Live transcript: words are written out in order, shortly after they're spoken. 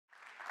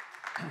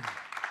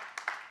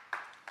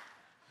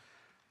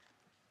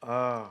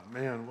Oh,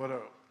 man, what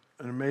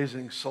an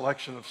amazing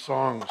selection of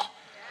songs.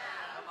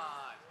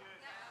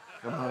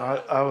 Come on,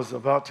 I was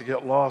about to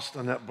get lost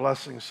on that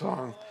blessing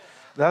song.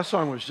 That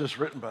song was just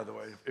written, by the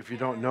way, if you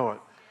don't know it.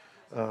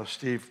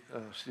 Steve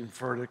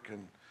Furtick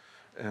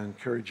and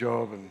Carrie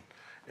Job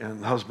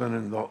and husband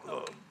and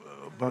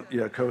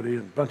Cody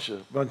and a bunch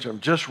of them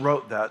just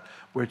wrote that,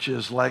 which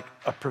is like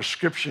a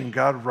prescription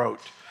God wrote,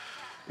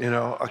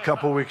 a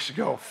couple weeks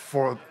ago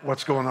for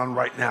what's going on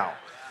right now.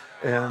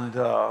 And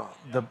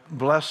the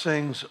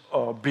blessings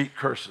beat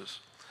curses.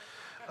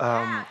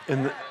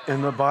 In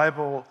the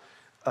Bible,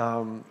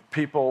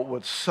 people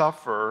would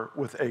suffer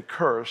with a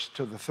curse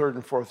to the third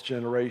and fourth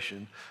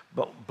generation,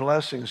 but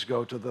blessings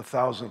go to the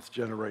 1,000th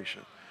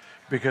generation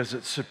because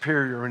it's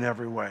superior in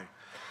every way.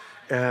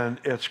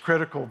 And it's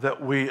critical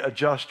that we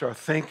adjust our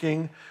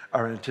thinking,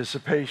 our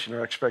anticipation,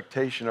 our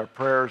expectation, our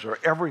prayers, our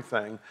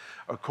everything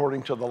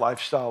according to the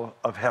lifestyle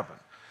of heaven,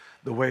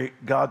 the way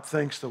God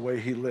thinks, the way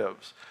he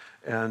lives.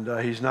 And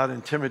he's not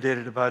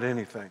intimidated about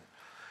anything.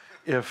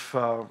 If,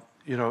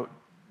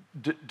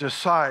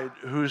 decide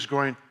who's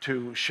going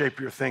to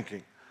shape your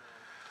thinking.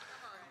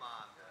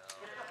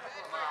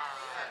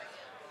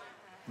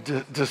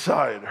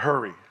 Decide,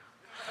 hurry.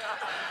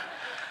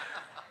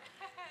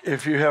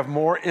 If you have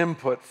more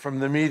input from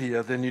the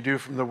media than you do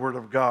from the Word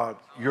of God,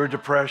 your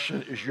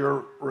depression is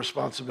your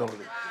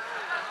responsibility.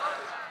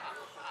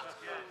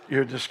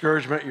 Your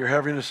discouragement, your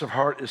heaviness of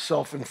heart is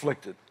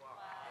self-inflicted.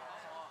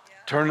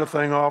 Turn the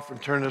thing off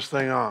and turn this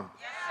thing on.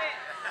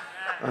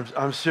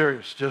 I'm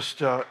serious.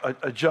 Just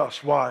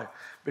adjust. Why?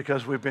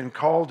 Because we've been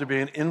called to be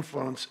an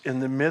influence in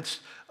the midst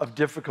of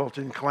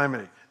difficulty and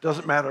calamity. It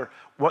doesn't matter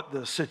what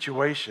the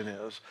situation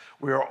is.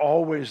 We are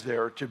always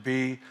there to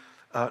be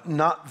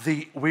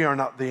we are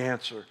not the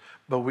answer,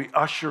 but we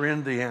usher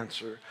in the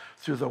answer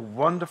through the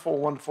wonderful,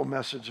 wonderful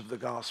message of the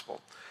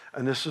gospel.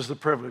 And this is the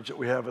privilege that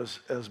we have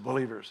as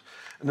believers.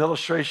 An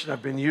illustration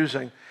I've been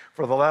using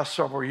for the last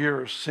several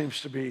years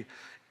seems to be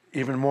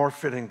even more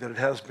fitting than it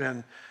has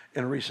been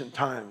in recent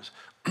times.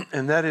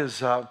 And that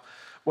is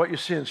what you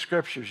see in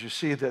scriptures. You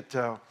see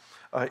that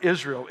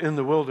Israel in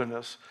the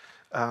wilderness,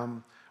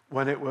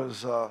 when it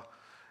was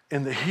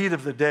in the heat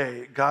of the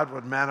day, God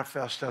would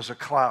manifest as a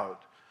cloud,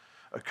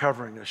 a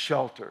covering, a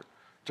shelter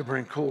to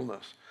bring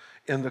coolness.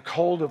 In the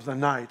cold of the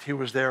night, he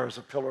was there as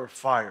a pillar of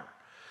fire.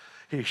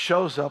 He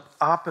shows up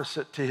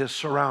opposite to his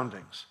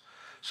surroundings.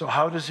 So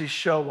how does he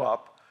show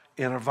up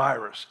in a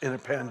virus, in a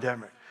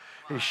pandemic?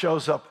 He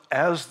shows up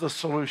as the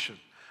solution,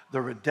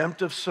 the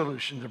redemptive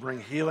solution to bring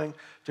healing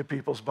to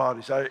people's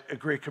bodies. I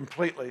agree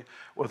completely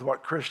with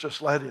what Chris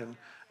just led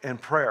in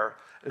prayer,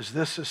 is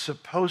this is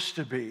supposed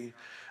to be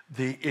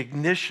the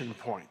ignition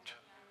point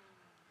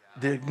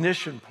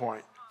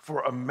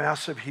for a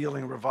massive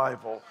healing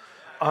revival,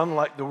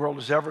 unlike the world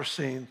has ever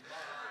seen.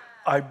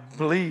 I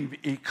believe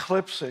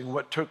eclipsing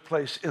what took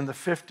place in the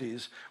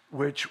 50s,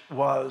 which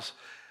was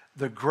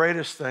the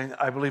greatest thing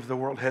I believe the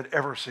world had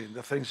ever seen,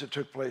 the things that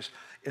took place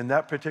in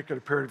that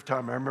particular period of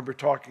time. I remember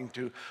talking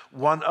to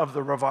one of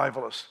the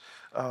revivalists,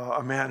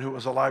 a man who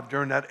was alive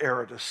during that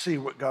era, to see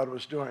what God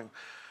was doing.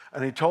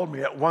 And he told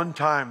me at one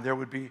time there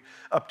would be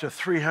up to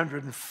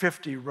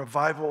 350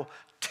 revival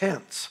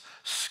tents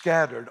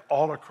scattered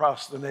all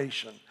across the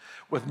nation,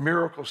 with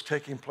miracles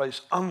taking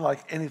place unlike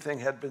anything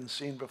had been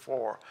seen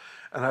before.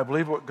 And I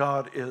believe what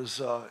God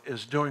is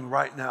doing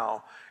right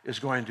now is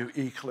going to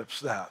eclipse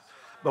that.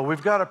 But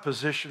we've got to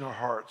position our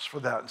hearts for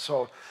that. And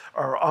so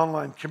our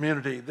online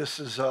community, this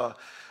is,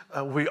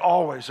 we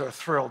always are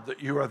thrilled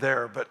that you are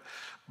there,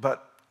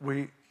 but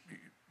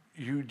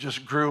you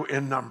just grew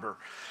in number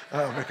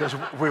because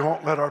we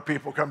won't let our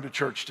people come to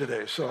church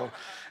today. So,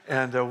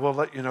 and we'll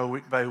let you know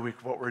week by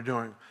week what we're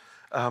doing.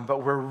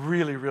 But we're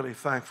really, really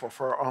thankful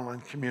for our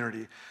online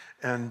community.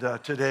 And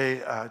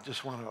today, I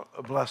just want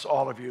to bless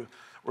all of you.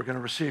 We're going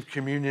to receive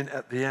communion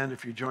at the end.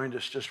 If you joined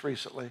us just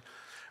recently,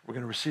 we're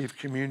going to receive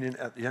communion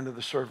at the end of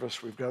the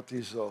service. We've got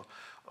these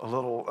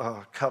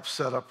little cups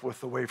set up with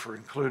the wafer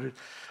included.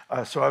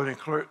 So I would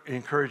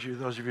encourage you,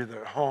 those of you that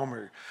are at home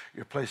or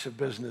your place of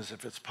business,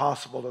 if it's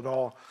possible at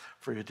all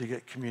for you to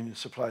get communion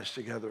supplies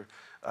together,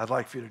 I'd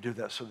like for you to do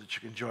that so that you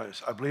can join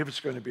us. I believe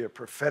it's going to be a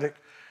prophetic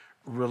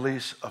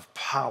release of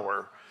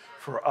power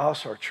for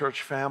us, our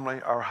church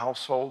family, our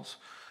households,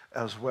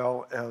 as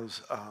well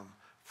as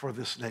for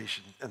this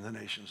nation and the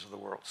nations of the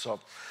world. So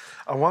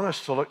I want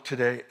us to look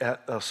today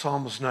at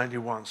Psalms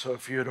 91. So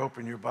if you would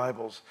open your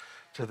Bibles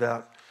to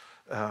that,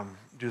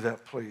 do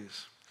that,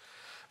 please.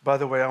 By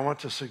the way, I want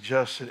to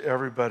suggest that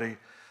everybody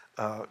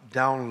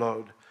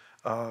download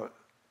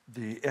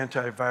the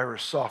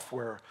antivirus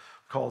software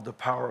called The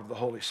Power of the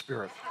Holy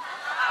Spirit.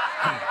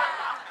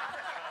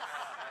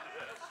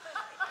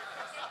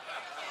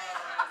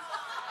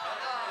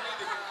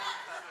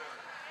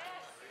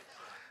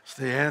 It's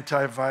the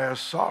antivirus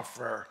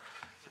software.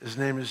 His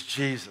name is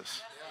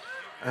Jesus,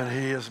 and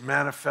he is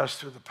manifest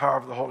through the power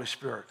of the Holy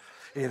Spirit.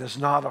 It is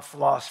not a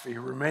philosophy. It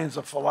remains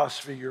a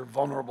philosophy. You're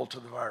vulnerable to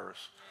the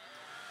virus,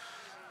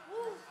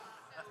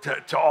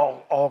 to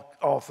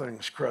all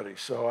things cruddy.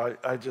 So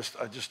I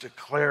just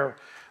declare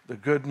the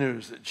good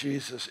news that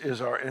Jesus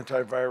is our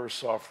antivirus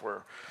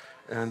software.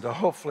 And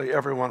hopefully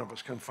every one of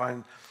us can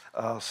find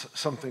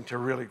something to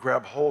really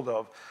grab hold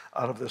of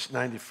out of this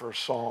 91st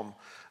Psalm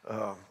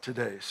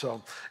today.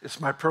 So it's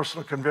my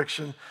personal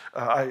conviction.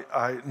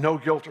 I no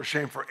guilt or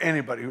shame for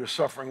anybody who is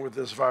suffering with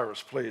this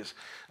virus, please.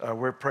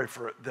 We pray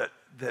for it,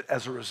 that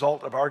as a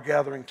result of our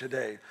gathering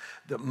today,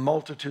 that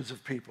multitudes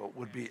of people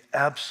would be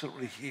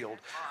absolutely healed,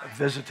 a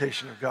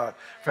visitation of God.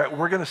 In fact,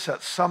 we're going to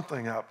set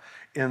something up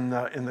in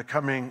the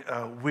coming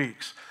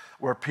weeks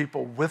where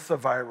people with the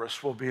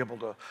virus will be able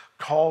to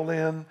call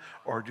in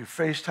or do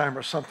FaceTime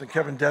or something.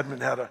 Kevin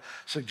Dedman had a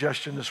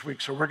suggestion this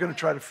week, so we're going to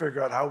try to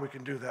figure out how we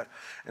can do that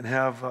and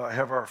have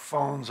our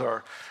phones,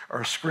 our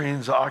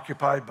screens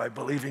occupied by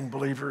believing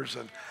believers,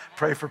 and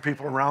pray for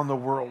people around the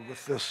world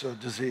with this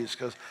disease,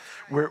 because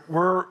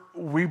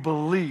we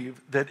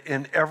believe that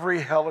in every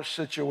hellish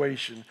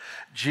situation,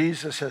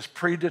 Jesus has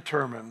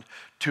predetermined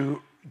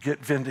to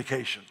get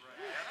vindication.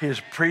 He is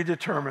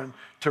predetermined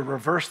to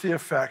reverse the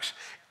effects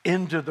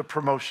into the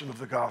promotion of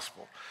the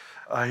gospel.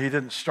 He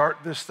didn't start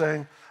this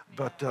thing,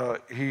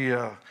 but he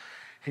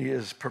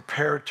is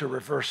prepared to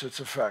reverse its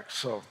effects.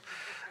 So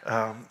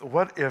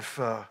what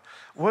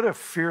if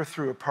fear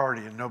threw a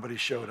party and nobody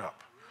showed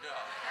up?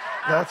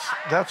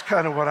 That's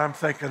kind of what I'm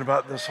thinking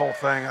about this whole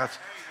thing.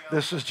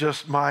 This is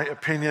just my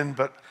opinion,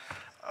 but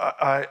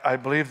I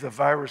believe the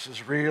virus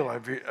is real. I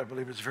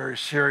believe it's very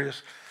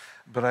serious,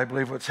 but I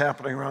believe what's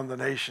happening around the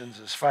nations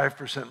is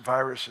 5%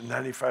 virus and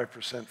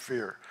 95%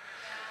 fear.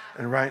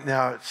 And right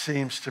now, it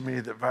seems to me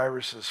that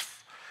virus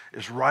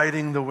is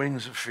riding the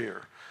wings of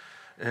fear.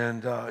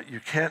 And you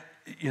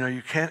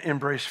can't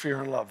embrace fear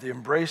and love. The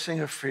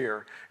embracing of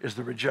fear is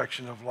the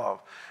rejection of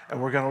love.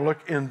 And we're going to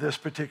look in this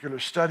particular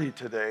study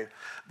today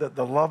that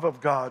the love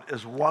of God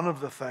is one of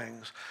the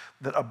things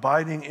that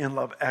abiding in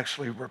love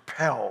actually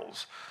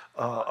repels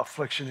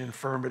affliction,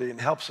 infirmity,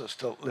 and helps us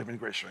to live in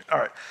grace strength. All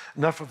right,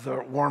 enough of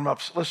the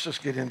warm-ups. Let's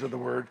just get into the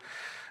word.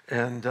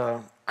 And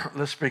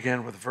let's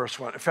begin with verse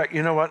 1. In fact,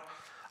 you know what?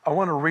 I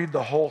want to read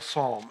the whole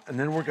psalm, and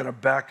then we're going to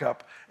back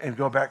up and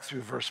go back through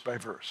verse by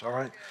verse, all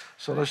right?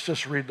 So let's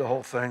just read the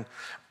whole thing.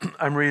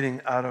 I'm reading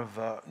out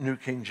of New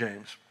King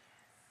James.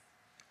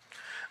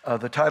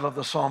 The title of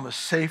the psalm is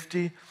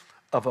Safety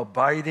of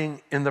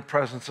Abiding in the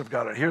Presence of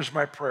God. And here's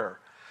my prayer.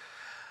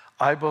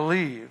 I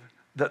believe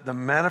that the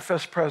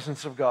manifest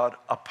presence of God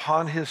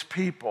upon his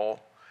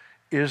people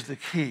is the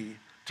key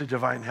to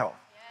divine health.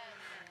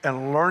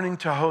 And learning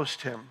to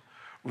host him,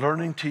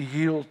 learning to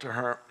yield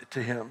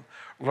to him,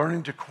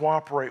 learning to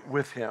cooperate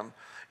with him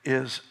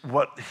is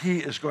what he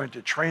is going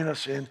to train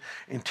us in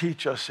and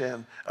teach us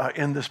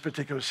in this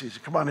particular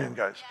season. Come on in,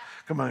 guys.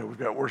 Come on in. We've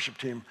got a worship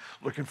team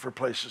looking for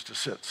places to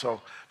sit.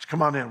 So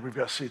come on in. We've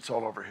got seats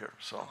all over here.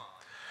 So,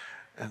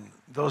 and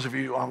those of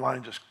you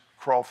online, just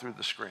crawl through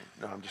the screen.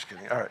 No, I'm just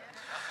kidding. All right.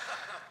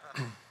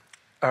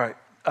 All right.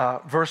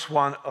 Verse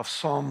 1 of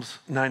Psalms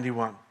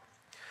 91.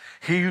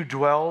 He who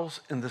dwells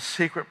in the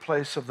secret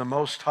place of the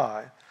Most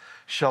High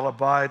shall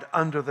abide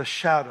under the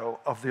shadow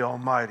of the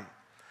Almighty.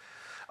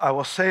 I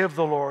will say of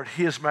the Lord,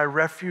 he is my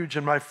refuge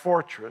and my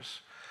fortress,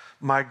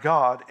 my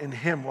God, in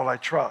him will I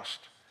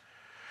trust.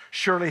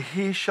 Surely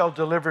he shall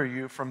deliver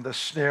you from the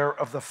snare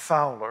of the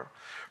fowler,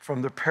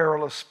 from the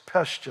perilous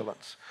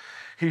pestilence.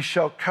 He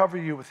shall cover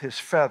you with his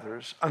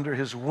feathers, under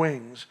his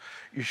wings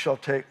you shall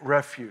take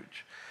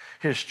refuge.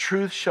 His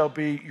truth shall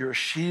be your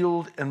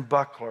shield and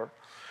buckler.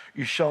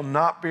 You shall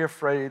not be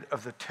afraid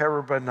of the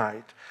terror by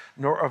night,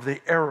 nor of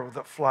the arrow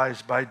that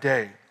flies by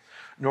day,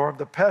 nor of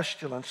the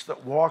pestilence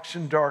that walks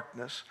in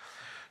darkness,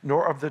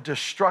 nor of the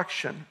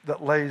destruction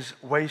that lays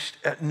waste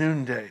at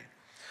noonday.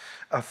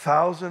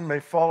 1,000 may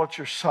fall at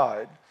your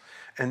side,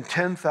 and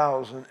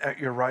 10,000 at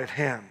your right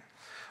hand,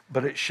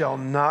 but it shall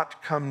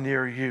not come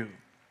near you.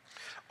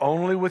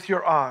 Only with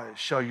your eyes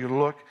shall you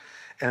look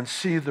and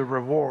see the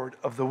reward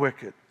of the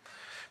wicked.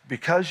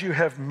 Because you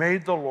have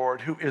made the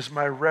Lord, who is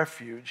my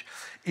refuge,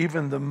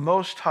 even the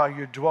Most High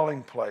your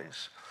dwelling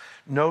place,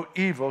 no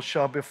evil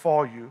shall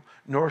befall you,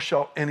 nor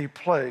shall any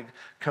plague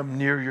come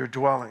near your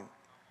dwelling.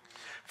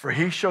 For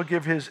he shall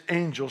give his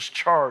angels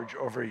charge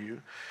over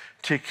you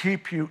to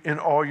keep you in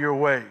all your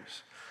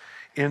ways.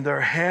 In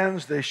their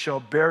hands they shall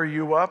bear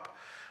you up,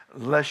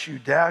 lest you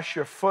dash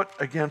your foot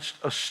against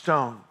a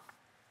stone.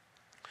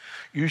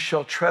 You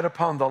shall tread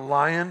upon the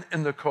lion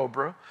and the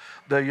cobra,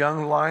 the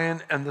young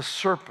lion and the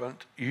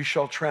serpent you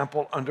shall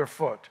trample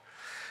underfoot.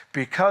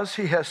 Because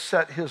he has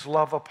set his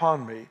love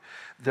upon me,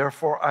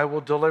 therefore I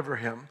will deliver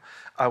him.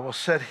 I will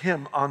set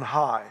him on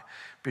high,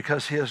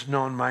 because he has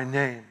known my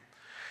name.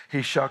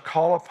 He shall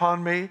call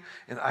upon me,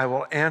 and I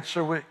will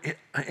answer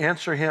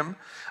him.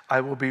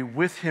 I will be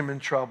with him in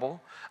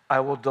trouble. I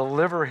will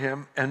deliver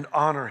him and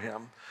honor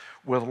him.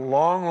 With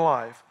long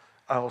life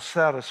I will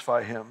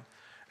satisfy him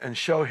and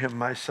show him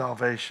my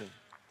salvation.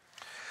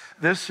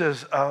 This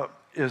is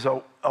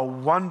a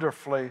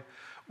wonderfully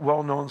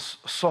well-known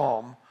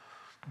psalm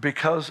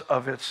because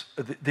of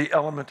the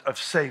element of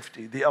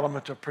safety, the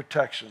element of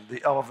protection,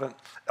 the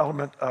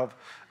element of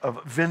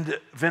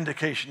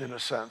vindication, in a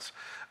sense,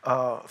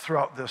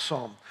 throughout this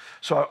psalm.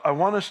 So I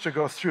want us to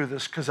go through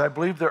this because I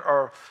believe there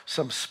are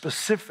some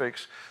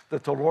specifics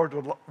that the Lord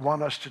would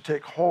want us to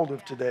take hold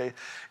of today,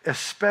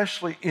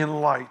 especially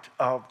in light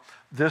of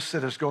this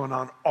that is going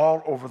on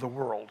all over the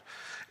world.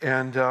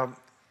 And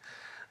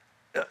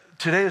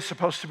today is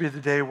supposed to be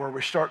the day where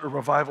we start a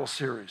revival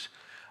series.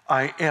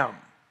 I am.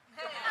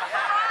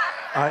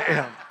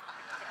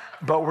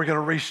 But we're going to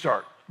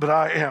restart. But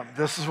I am.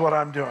 This is what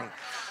I'm doing.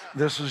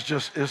 This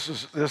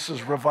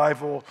is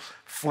revival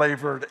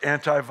flavored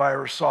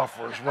antivirus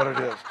software is what it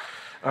is.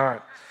 All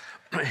right.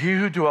 He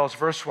who dwells,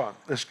 verse 1.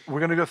 We're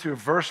going to go through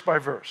verse by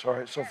verse. All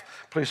right. So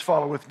please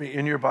follow with me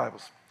in your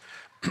Bibles.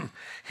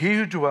 He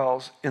who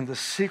dwells in the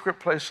secret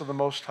place of the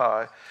Most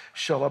High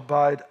shall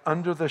abide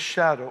under the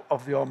shadow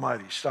of the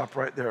Almighty. Stop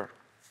right there.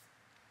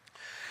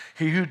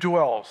 He who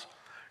dwells.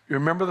 You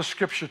remember the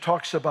scripture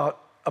talks about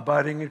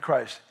abiding in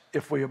Christ.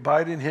 If we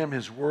abide in him,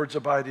 his words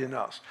abide in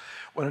us.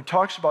 When it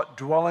talks about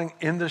dwelling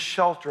in the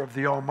shelter of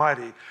the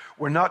Almighty,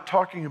 we're not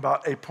talking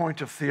about a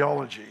point of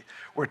theology.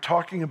 We're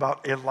talking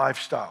about a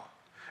lifestyle.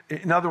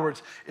 In other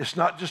words, it's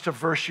not just a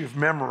verse you've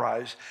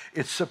memorized.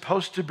 It's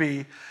supposed to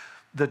be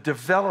the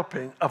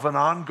developing of an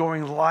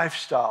ongoing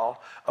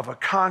lifestyle of a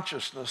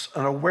consciousness,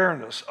 an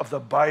awareness of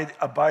the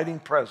abiding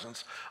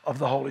presence of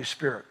the Holy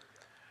Spirit.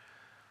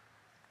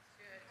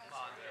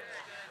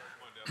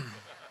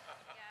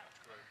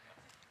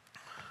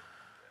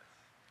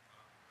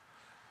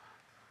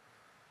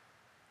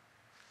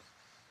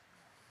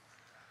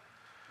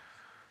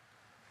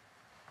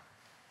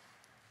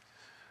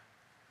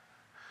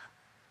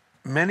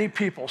 Many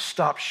people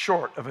stop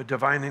short of a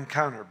divine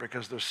encounter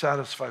because they're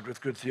satisfied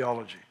with good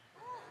theology.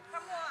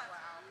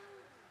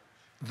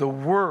 The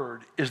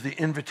word is the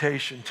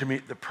invitation to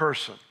meet the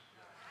person.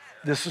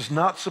 This is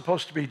not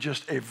supposed to be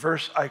just a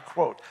verse I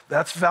quote.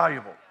 That's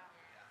valuable.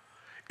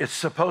 It's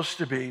supposed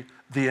to be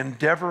the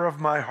endeavor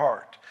of my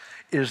heart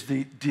is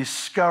the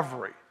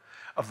discovery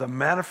of the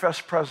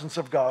manifest presence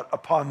of God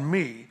upon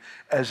me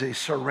as a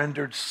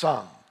surrendered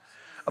son,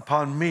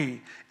 upon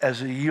me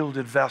as a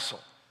yielded vessel.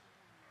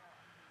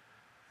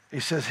 He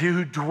says, he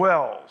who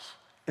dwells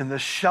in the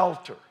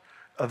shelter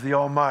of the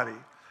Almighty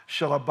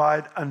shall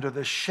abide under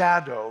the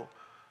shadow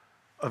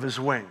of his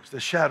wings, the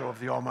shadow of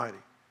the Almighty.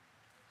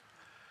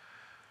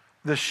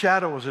 The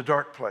shadow is a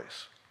dark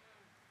place.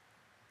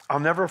 I'll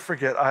never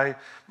forget,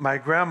 my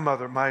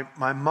grandmother,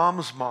 my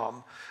mom's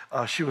mom,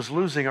 she was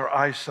losing her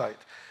eyesight.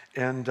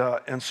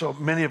 And so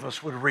many of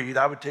us would read.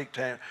 I would take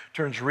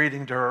turns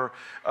reading to her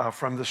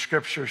from the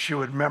scripture. She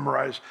would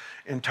memorize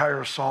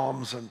entire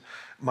Psalms, and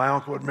my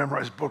uncle would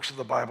memorize books of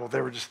the Bible. They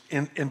were just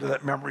into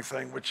that memory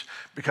thing, which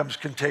becomes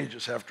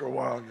contagious after a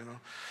while, you know.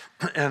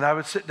 And I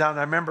would sit down.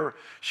 I remember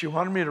she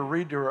wanted me to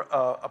read to her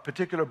a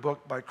particular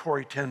book by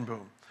Corrie ten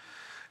Boom.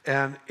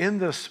 And in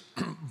this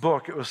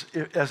book,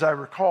 as I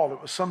recall,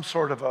 it was some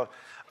sort of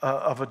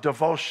a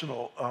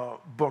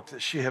devotional book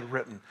that she had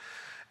written.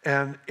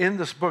 And in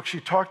this book, she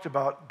talked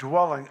about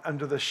dwelling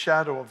under the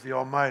shadow of the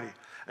Almighty.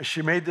 And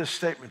she made this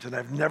statement, and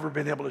I've never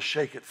been able to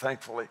shake it,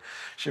 thankfully.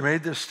 She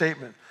made this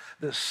statement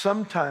that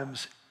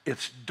sometimes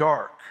it's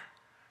dark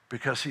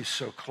because he's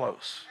so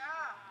close.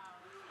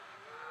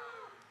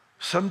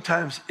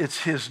 Sometimes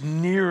it's his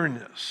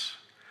nearness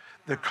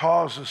that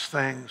causes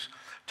things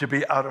to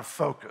be out of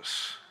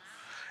focus.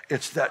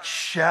 It's that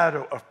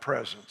shadow of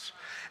presence.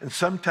 And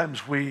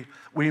sometimes we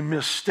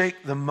mistake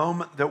the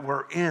moment that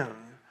we're in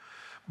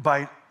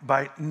by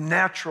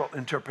natural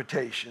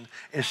interpretation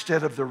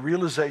instead of the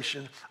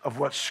realization of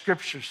what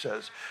Scripture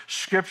says.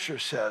 Scripture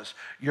says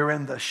you're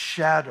in the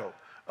shadow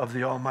of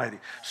the Almighty.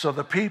 So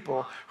the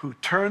people who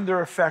turn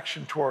their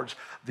affection towards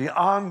the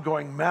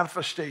ongoing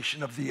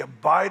manifestation of the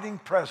abiding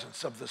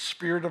presence of the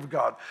Spirit of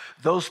God,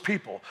 those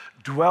people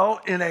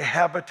dwell in a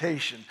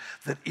habitation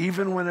that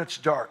even when it's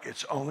dark,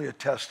 it's only a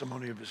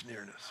testimony of his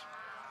nearness.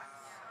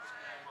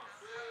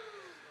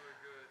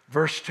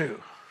 Verse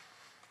 2.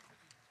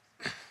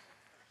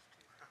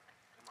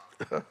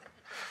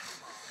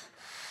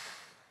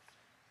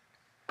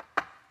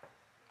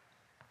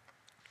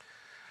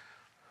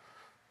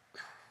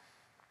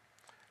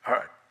 All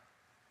right,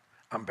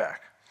 I'm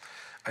back,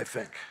 I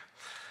think.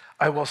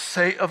 I will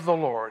say of the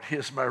Lord, he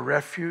is my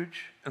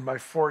refuge and my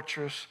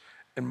fortress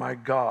and my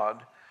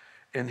God.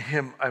 In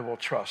him I will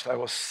trust. I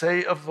will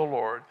say of the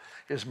Lord,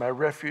 he is my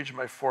refuge,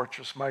 my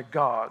fortress, my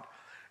God.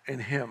 In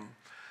him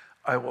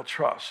I will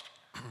trust.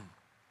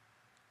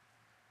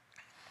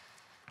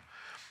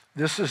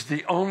 This is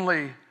the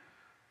only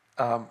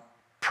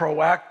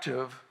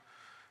proactive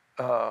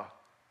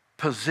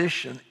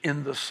position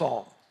in the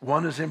psalm.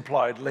 One is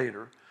implied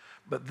later,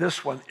 but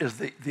this one is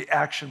the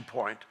action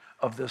point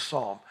of this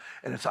psalm.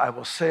 And it's, I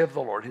will say of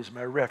the Lord, he's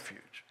my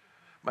refuge,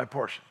 my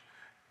portion.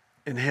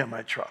 In him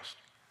I trust.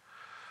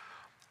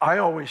 I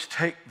always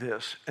take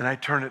this and I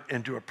turn it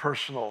into a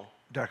personal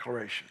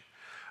declaration.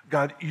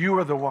 God, you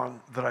are the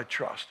one that I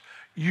trust.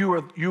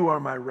 You are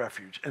my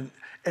refuge.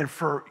 And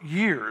for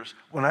years,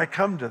 when I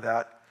come to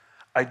that,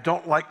 I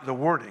don't like the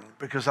wording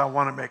because I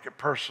want to make it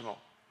personal.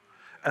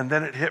 And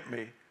then it hit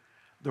me.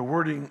 The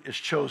wording is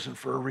chosen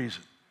for a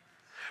reason.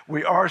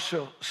 We are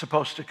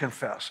supposed to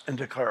confess and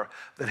declare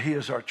that he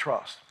is our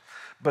trust.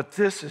 But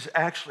this is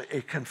actually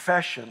a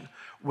confession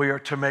we are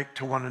to make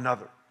to one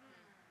another.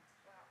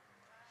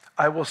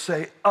 I will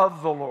say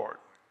of the Lord.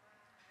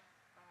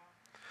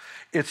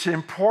 It's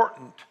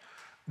important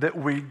that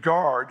we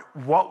guard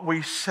what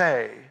we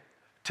say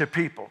to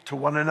people, to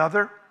one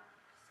another,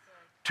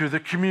 to the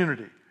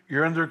community.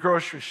 You're in the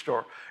grocery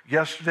store.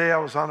 Yesterday I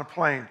was on a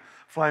plane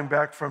flying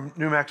back from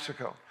New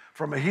Mexico,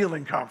 from a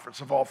healing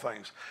conference of all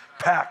things,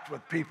 packed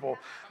with people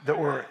that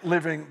were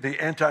living the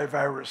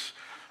antivirus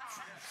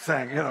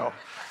thing, you know.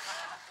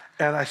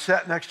 And I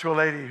sat next to a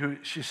lady who,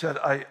 she said,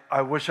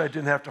 I wish I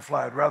didn't have to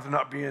fly. I'd rather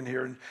not be in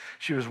here. And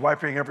she was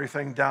wiping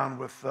everything down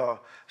with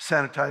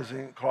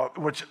sanitizing cloth,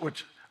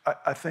 which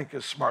I think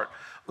is smart.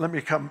 Let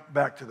me come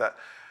back to that.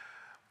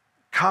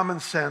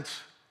 Common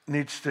sense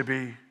needs to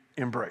be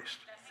embraced.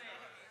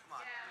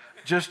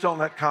 Just don't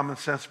let common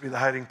sense be the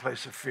hiding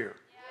place of fear.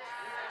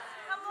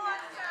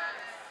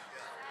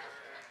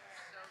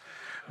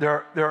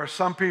 There are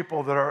some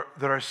people that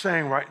are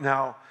saying right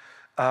now,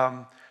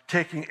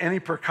 taking any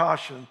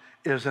precaution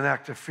is an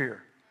act of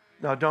fear.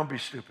 Now, don't be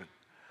stupid.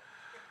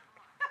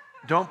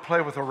 Don't play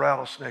with a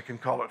rattlesnake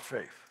and call it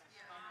faith.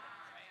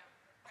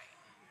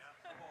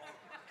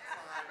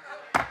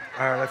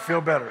 All right, I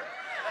feel better.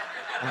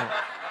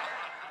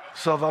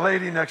 So the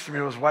lady next to me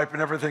was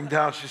wiping everything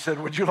down. She said,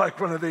 would you like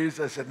one of these?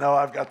 I said, no,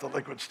 I've got the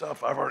liquid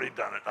stuff. I've already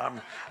done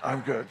it.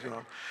 I'm good, you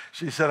know.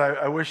 She said,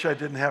 I wish I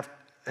didn't have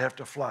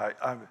to fly.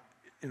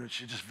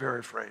 She's just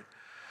very afraid.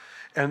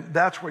 And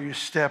that's where you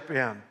step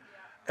in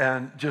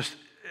and just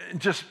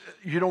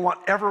you don't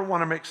ever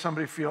want to make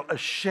somebody feel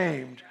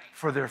ashamed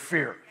for their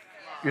fear.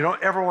 You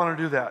don't ever want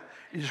to do that.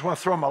 You just want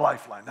to throw them a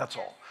lifeline, that's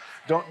all.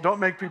 Don't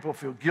make people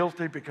feel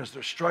guilty because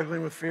they're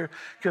struggling with fear.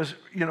 Because,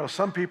 you know,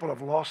 some people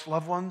have lost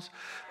loved ones.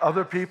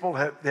 Other people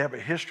have a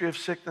history of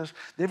sickness.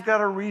 They've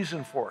got a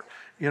reason for it.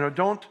 You know,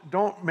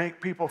 don't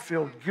make people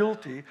feel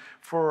guilty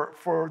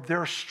for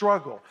their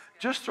struggle.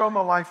 Just throw them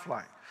a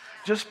lifeline.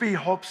 Just be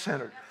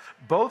hope-centered.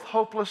 Both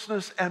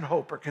hopelessness and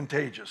hope are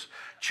contagious.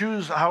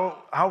 Choose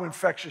how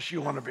infectious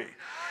you want to be.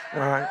 All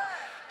right?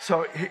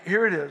 So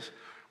here it is.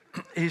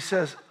 He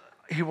says,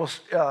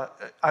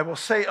 I will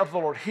say of the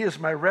Lord, he is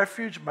my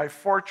refuge, my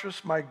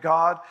fortress, my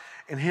God,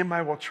 in him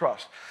I will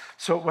trust.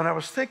 So when I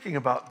was thinking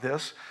about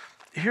this,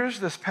 here's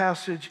this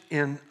passage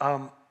in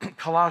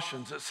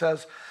Colossians. It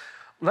says,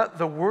 let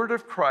the word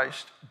of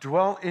Christ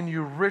dwell in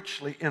you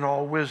richly in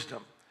all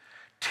wisdom,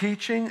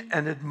 teaching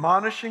and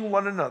admonishing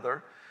one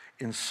another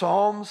in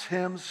psalms,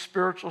 hymns,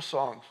 spiritual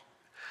songs,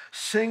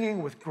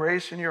 singing with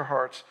grace in your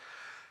hearts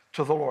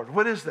to the Lord.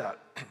 What is that?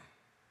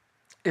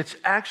 It's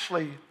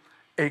actually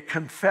a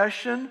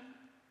confession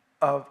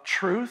of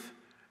truth,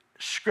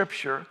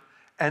 scripture,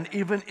 and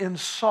even in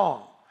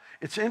song.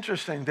 It's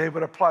interesting, they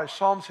would apply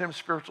psalms, hymns,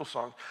 spiritual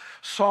songs.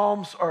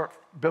 Psalms are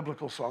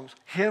biblical songs.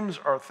 Hymns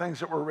are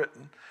things that were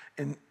written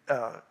in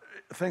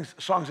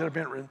songs that have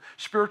been written.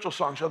 Spiritual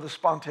songs are the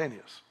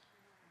spontaneous.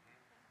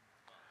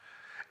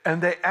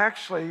 And there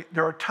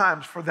are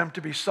times for them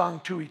to be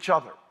sung to each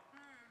other,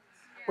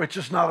 which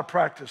is not a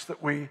practice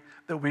that we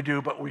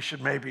do, but we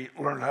should maybe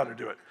learn how to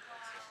do it.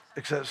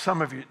 Except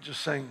some of you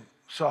just sing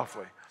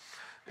softly.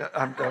 That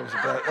was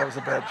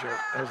a bad joke.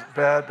 That was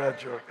a bad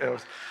joke.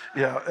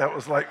 That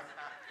was like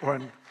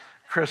when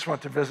Chris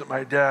went to visit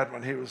my dad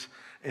when he was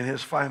in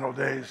his final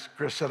days.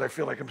 Chris said, I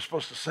feel like I'm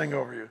supposed to sing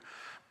over you.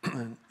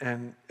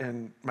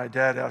 and my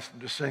dad asked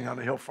him to sing On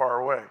a Hill Far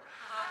Away.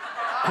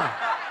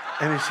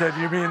 And he said,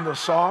 you mean the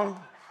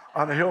song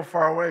On a Hill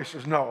Far Away? He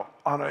says, no,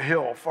 On a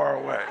Hill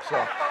Far Away. So,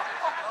 yeah.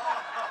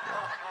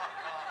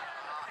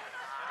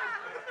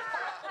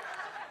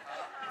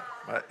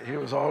 But he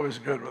was always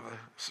good with a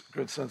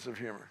good sense of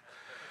humor.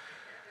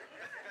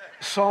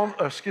 So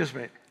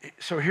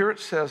here it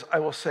says, I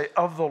will say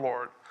of the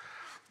Lord.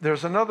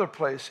 There's another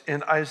place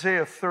in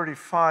Isaiah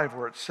 35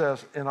 where it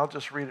says, and I'll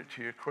just read it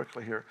to you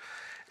quickly here.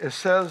 It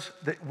says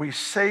that we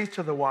say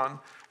to the one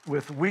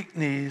with weak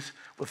knees,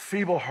 with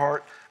feeble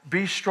heart,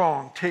 be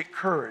strong, take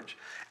courage.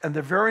 And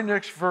the very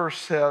next verse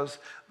says,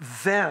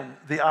 then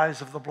the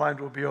eyes of the blind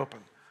will be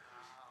opened.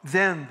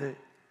 Then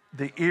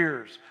the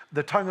ears,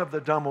 the tongue of the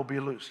dumb will be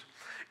loosed.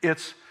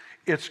 It's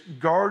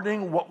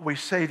guarding what we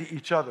say to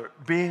each other.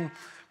 Being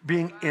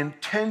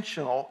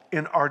intentional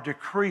in our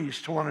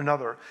decrees to one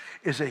another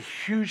is a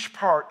huge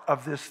part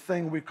of this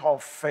thing we call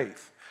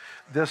faith.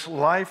 This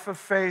life of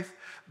faith,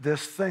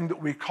 this thing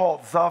that we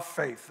call the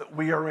faith that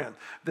we are in,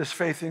 this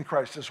faith in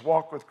Christ, this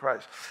walk with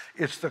Christ.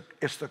 It's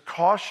the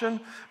caution,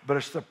 but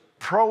it's the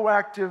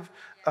proactive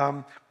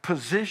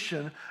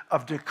position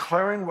of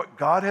declaring what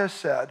God has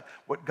said,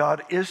 what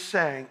God is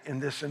saying in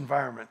this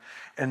environment,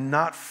 and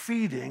not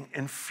feeding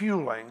and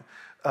fueling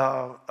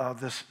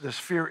this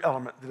fear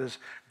element that is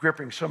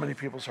gripping so many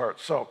people's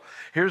hearts. So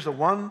here's the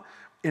one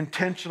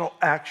intentional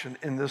action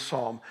in this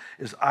psalm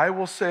is I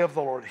will say of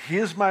the Lord, he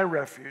is my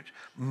refuge,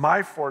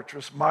 my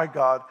fortress, my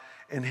God,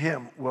 in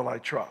him will I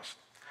trust.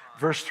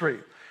 Verse 3,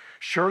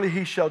 surely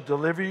he shall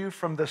deliver you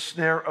from the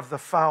snare of the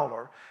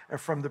fowler and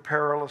from the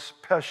perilous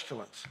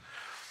pestilence.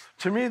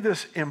 To me,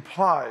 this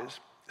implies,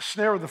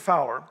 snare of the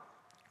fowler,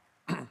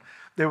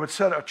 they would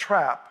set a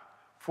trap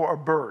for a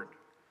bird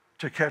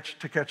to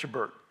catch a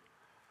bird.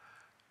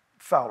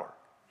 Fowler,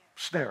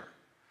 snare.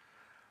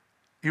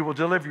 He will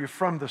deliver you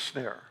from the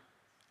snare.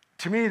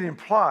 To me, it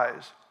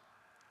implies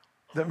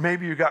that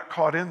maybe you got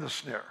caught in the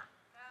snare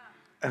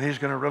and he's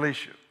going to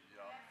release you.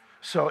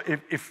 So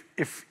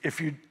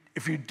if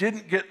you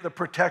didn't get the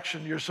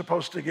protection you're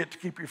supposed to get to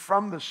keep you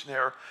from the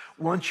snare,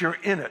 once you're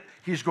in it,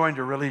 he's going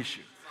to release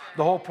you.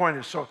 The whole point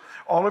is, so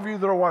all of you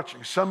that are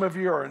watching, some of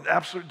you are in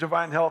absolute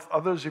divine health,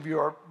 others of you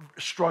are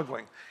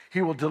struggling.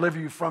 He will deliver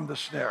you from the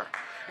snare.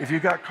 If you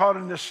got caught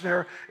in this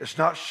snare, it's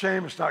not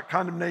shame, it's not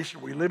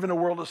condemnation. We live in a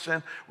world of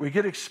sin. We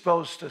get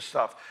exposed to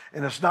stuff,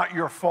 and it's not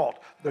your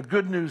fault. The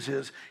good news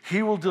is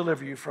he will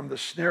deliver you from the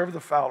snare of the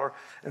fowler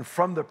and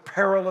from the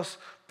perilous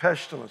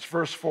pestilence.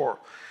 Verse 4,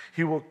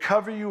 he will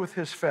cover you with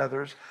his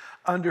feathers.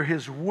 Under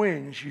his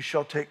wings you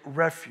shall take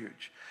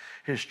refuge.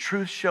 His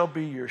truth shall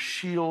be your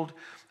shield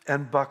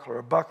and buckler.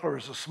 A buckler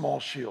is a small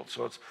shield,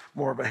 so it's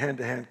more of a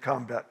hand-to-hand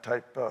combat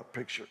type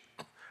picture.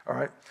 All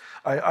right?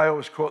 I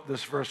always quote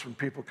this verse when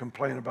people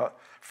complain about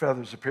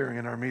feathers appearing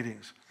in our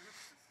meetings.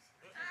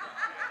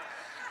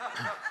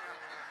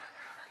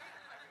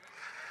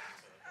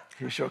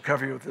 He shall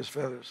cover you with his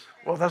feathers.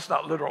 Well, that's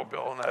not literal,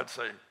 Bill, and I'd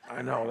say,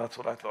 I know, that's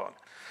what I thought.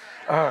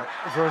 All right,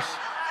 verse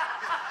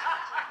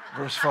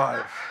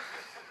 5.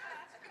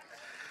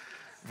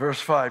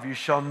 Verse 5, you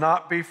shall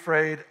not be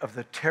afraid of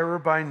the terror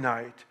by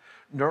night,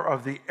 nor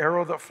of the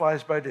arrow that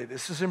flies by day.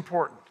 This is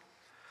important,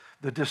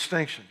 the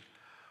distinction.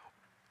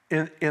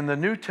 In the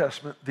New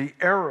Testament, the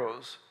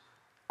arrows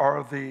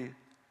are the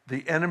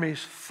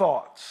enemy's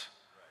thoughts.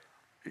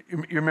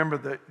 You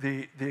remember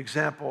the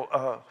example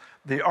of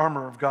the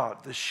armor of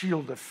God, the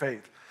shield of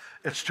faith.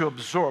 It's to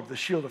absorb. The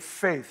shield of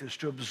faith is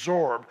to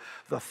absorb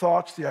the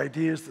thoughts, the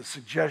ideas, the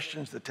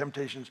suggestions, the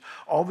temptations,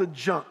 all the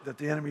junk that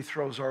the enemy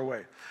throws our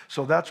way.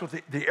 So that's what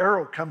the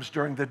arrow comes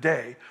during the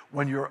day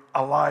when you're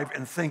alive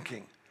and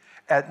thinking.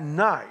 At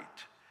night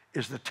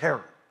is the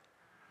terror.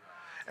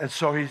 And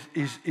so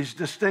he's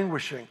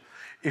distinguishing.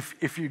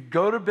 If you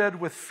go to bed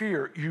with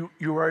fear,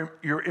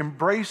 you're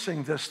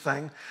embracing this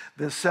thing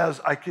that says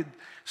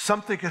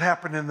something could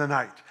happen in the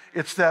night.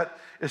 It's that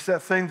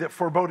thing, that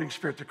foreboding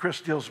spirit that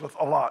Chris deals with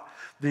a lot.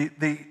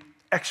 The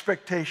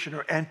expectation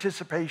or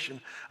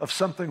anticipation of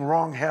something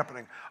wrong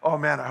happening. Oh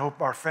man, I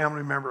hope our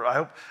family member,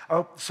 I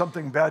hope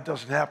something bad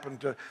doesn't happen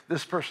to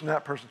this person,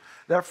 that person.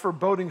 That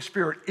foreboding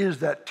spirit is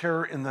that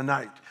terror in the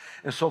night.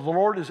 And so the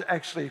Lord is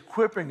actually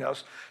equipping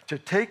us to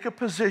take a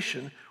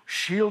position,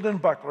 shield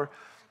and buckler,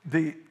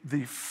 the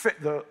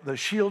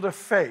shield of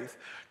faith,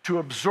 to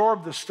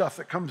absorb the stuff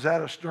that comes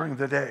at us during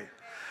the day.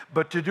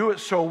 But to do it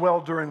so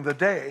well during the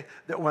day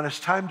that when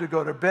it's time to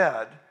go to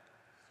bed,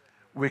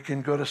 we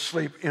can go to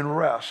sleep in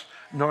rest,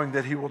 knowing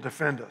that he will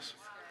defend us.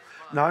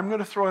 Now I'm going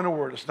to throw in a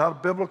word. It's not a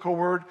biblical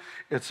word.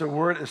 It's a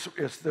word,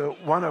 it's the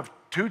one of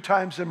 2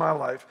 times in my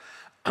life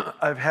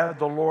I've had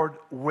the Lord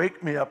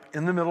wake me up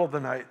in the middle of the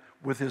night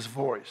with his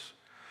voice.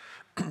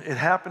 It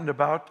happened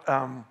about,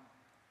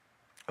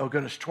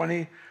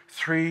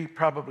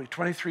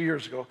 23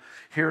 years ago,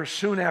 here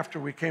soon after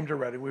we came to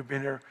Reading. We've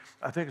been here,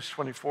 I think it's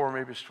 24,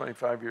 maybe it's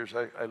 25 years,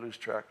 I lose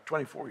track,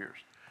 24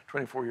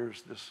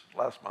 years this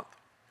last month.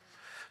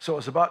 So it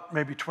was about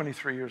maybe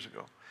 23 years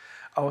ago.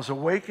 I was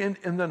awakened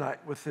in the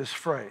night with this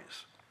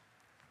phrase: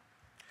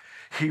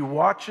 he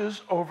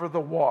watches over the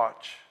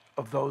watch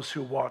of those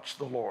who watch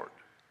the Lord.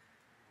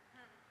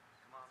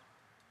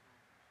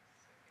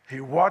 He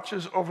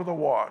watches over the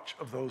watch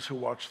of those who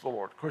watch the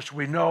Lord. Of course,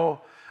 we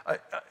know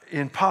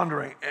in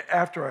pondering,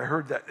 after I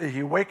heard that,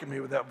 he awakened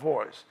me with that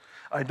voice.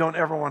 I don't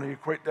ever want to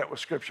equate that with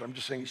Scripture. I'm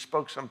just saying he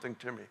spoke something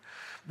to me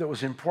that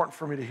was important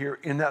for me to hear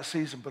in that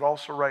season, but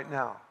also right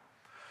now.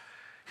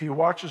 He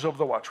watches over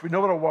the watch. We know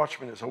what a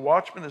watchman is. A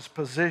watchman is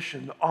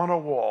positioned on a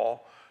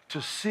wall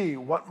to see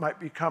what might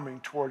be coming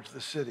towards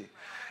the city.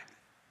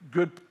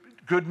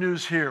 Good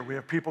news here. We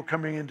have people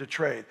coming in to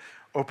trade.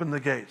 Open the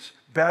gates.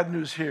 Bad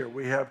news here.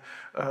 We have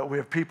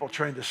people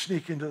trying to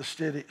sneak into the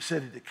city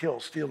to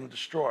kill, steal, and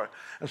destroy.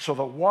 And so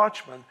the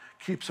watchman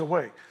keeps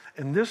awake.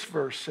 And this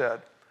verse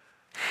said,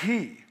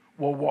 he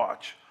will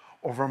watch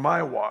over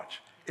my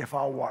watch if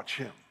I'll watch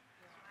him.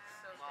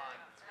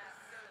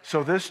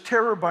 So this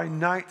terror by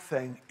night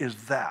thing is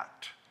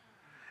that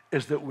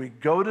we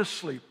go to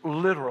sleep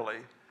literally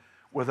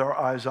with our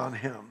eyes on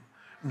him,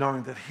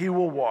 knowing that he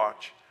will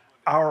watch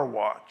our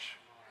watch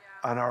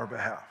on our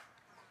behalf.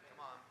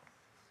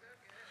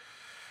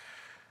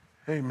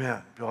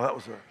 Amen. Bill, that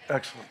was an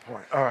excellent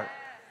point. All right.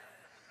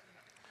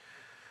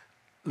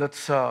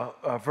 Let's,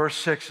 verse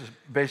 6 is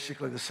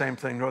basically the same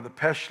thing. Nor the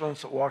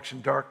pestilence that walks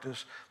in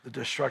darkness, the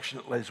destruction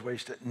that lays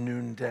waste at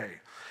noonday.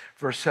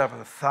 Verse 7,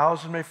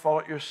 1,000 may fall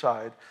at your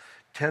side,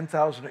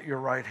 10,000 at your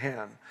right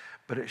hand,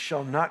 but it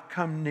shall not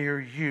come near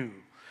you.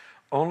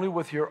 Only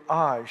with your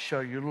eyes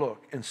shall you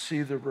look and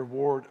see the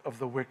reward of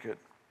the wicked.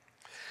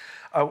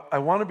 I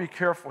want to be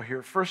careful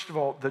here. First of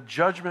all, the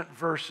judgment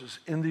verses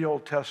in the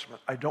Old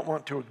Testament, I don't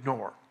want to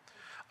ignore.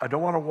 I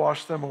don't want to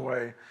wash them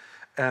away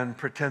and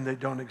pretend they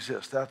don't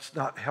exist. That's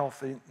not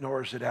healthy,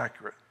 nor is it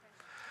accurate.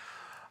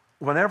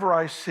 Whenever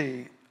I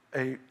see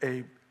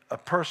a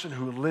person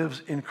who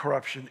lives in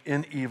corruption,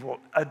 in evil,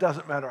 it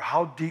doesn't matter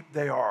how deep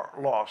they are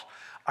lost,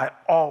 I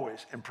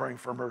always am praying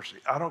for mercy.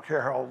 I don't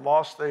care how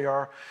lost they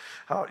are,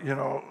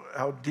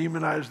 how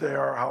demonized they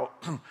are, how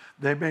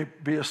they may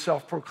be a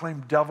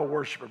self-proclaimed devil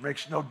worshiper. It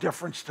makes no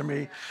difference to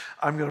me.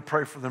 I'm going to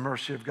pray for the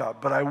mercy of God.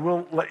 But I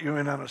will let you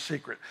in on a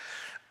secret.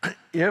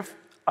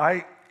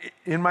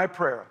 In my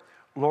prayer,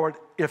 Lord,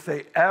 if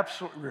they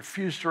absolutely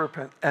refuse to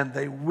repent and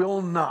they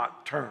will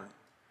not turn,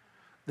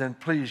 then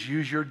please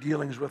use your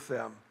dealings with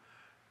them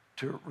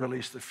to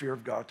release the fear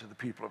of God to the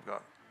people of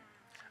God.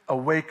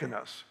 Awaken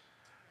us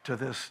to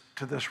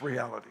this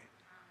reality.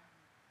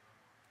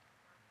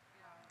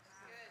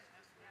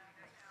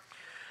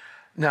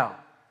 Now,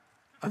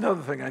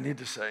 another thing I need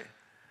to say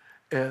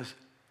is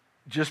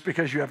just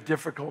because you have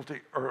difficulty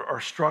or are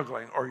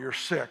struggling or you're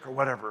sick or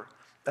whatever,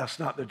 that's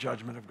not the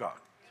judgment of God.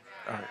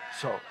 All right,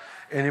 so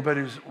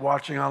anybody who's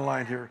watching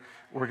online here,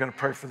 we're going to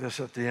pray for this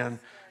at the end.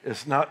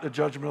 It's not the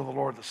judgment of the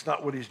Lord. That's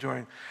not what he's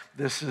doing.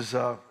 This is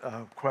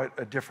quite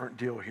a different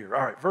deal here.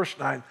 All right, verse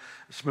 9,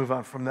 let's move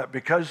on from that.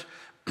 Because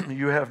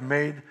you have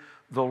made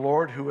the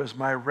Lord, who is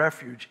my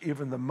refuge,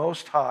 even the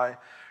Most High,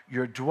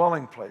 your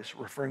dwelling place,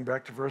 referring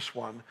back to verse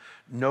 1,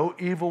 no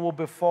evil will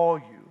befall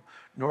you,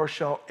 nor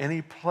shall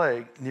any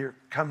plague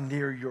come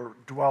near your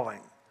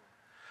dwelling.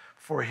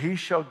 For he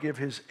shall give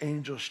his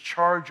angels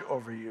charge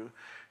over you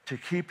to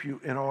keep you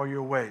in all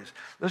your ways.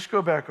 Let's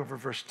go back over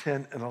verse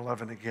 10 and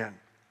 11 again.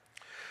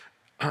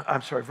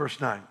 I'm sorry, verse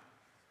 9.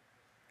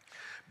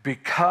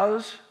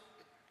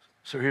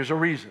 So here's a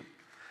reason.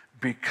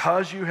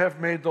 Because you have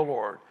made the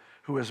Lord,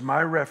 who is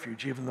my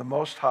refuge, even the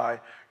Most High,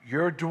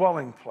 your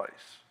dwelling place,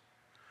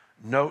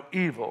 no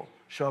evil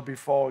shall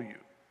befall you,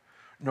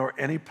 nor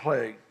any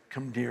plague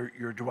come near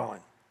your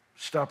dwelling.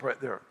 Stop right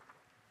there.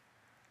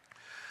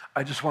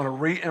 I just want to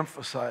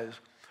re-emphasize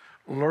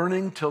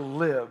learning to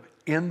live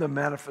in the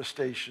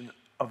manifestation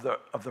of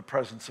the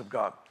presence of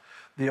God,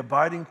 the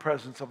abiding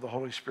presence of the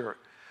Holy Spirit.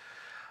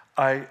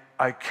 I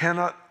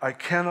cannot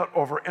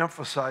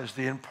overemphasize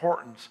the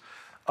importance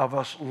of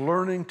us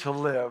learning to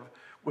live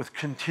with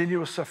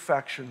continuous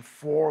affection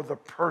for the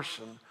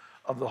person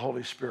of the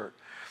Holy Spirit.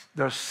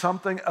 There's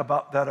something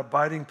about that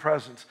abiding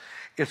presence.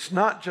 It's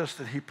not just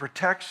that he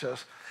protects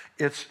us,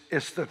 it's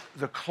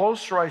the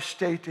closer I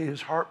stay to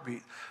his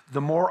heartbeat,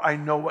 the more I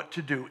know what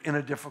to do in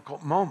a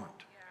difficult moment.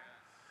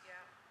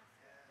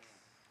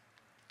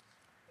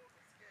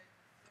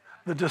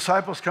 The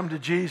disciples come to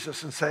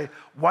Jesus and say,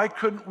 why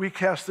couldn't we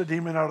cast the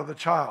demon out of the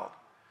child?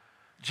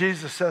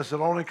 Jesus says it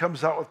only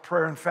comes out with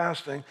prayer and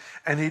fasting,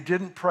 and he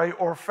didn't pray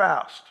or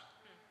fast.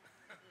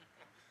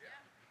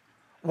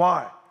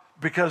 Why?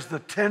 Because the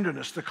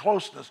tenderness, the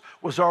closeness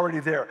was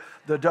already there.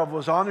 The devil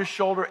was on his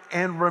shoulder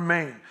and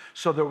remained.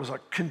 So there was a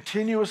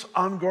continuous,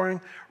 ongoing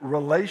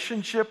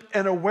relationship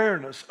and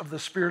awareness of the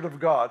Spirit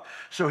of God.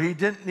 So he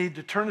didn't need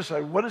to turn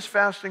aside. What is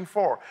fasting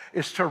for?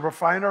 It's to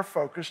refine our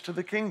focus to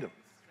the kingdom.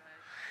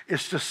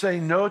 It's to say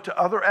no to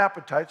other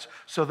appetites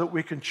so that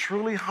we can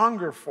truly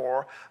hunger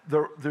for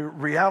the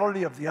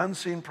reality of the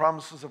unseen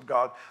promises of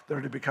God that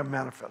are to become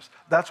manifest.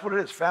 That's what it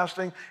is.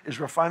 Fasting is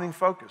refining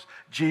focus.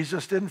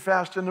 Jesus didn't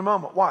fast in a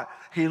moment. Why?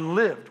 He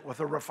lived with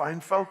a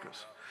refined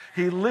focus.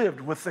 He lived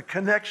with the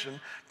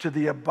connection to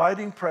the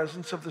abiding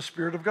presence of the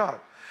Spirit of God.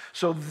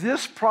 So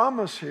this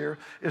promise here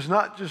is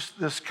not just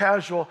this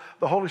casual,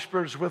 the Holy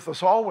Spirit is with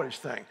us always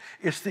thing.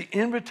 It's the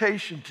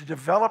invitation to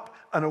develop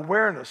an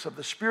awareness of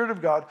the Spirit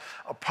of God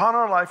upon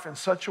our life in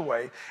such a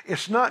way.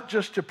 It's not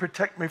just to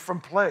protect me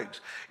from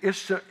plagues.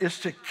 It's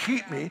to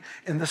keep me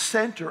in the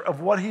center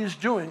of what he is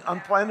doing on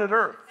planet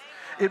Earth.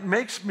 It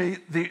makes me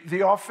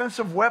the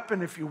offensive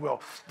weapon, if you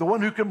will, the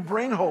one who can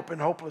bring hope in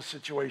hopeless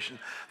situations,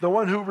 the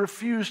one who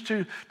refused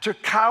to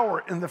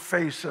cower in the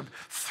face of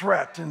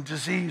threat and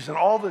disease and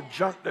all the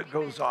junk that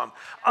goes on,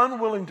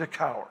 unwilling to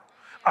cower.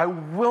 I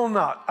will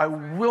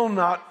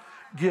not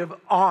give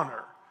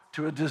honor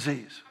to a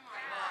disease.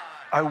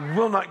 I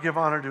will not give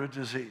honor to a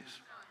disease.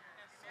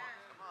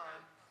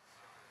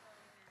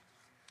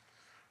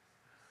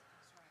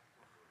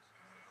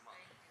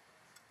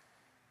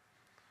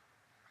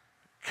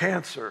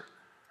 Cancer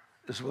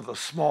is with a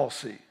small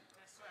c.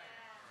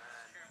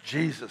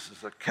 Jesus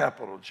is a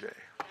capital J.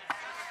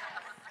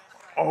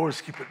 Always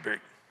keep it big.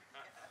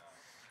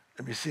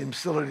 It may seem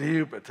silly to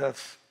you, but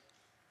that's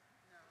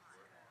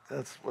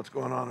what's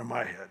going on in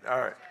my head.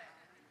 All right.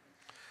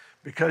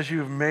 Because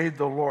you've made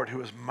the Lord, who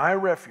is my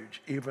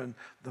refuge, even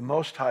the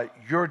Most High,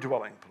 your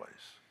dwelling place.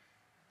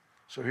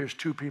 So here's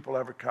two people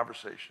have a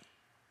conversation.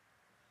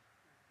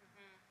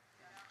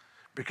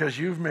 Because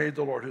you've made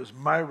the Lord, who is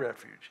my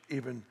refuge,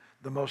 even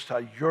the Most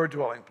High, your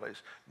dwelling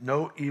place,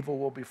 no evil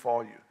will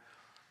befall you.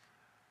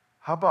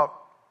 How about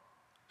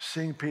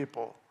seeing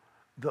people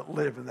that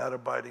live in that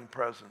abiding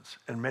presence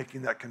and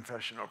making that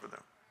confession over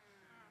them?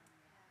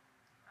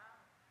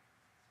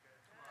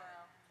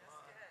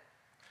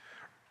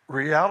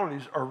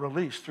 Realities are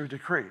released through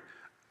decree,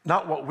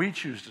 not what we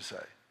choose to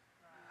say.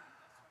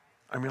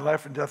 I mean,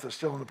 life and death is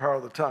still in the power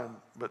of the tongue,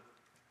 but,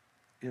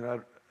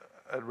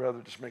 I'd rather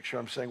just make sure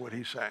I'm saying what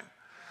he's saying.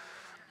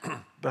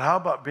 But how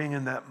about being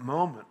in that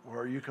moment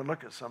where you can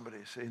look at somebody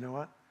and say, you know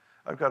what?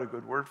 I've got a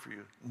good word for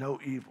you. No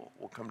evil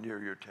will come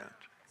near your tent.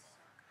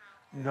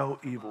 No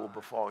evil will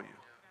befall you.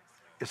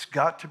 It's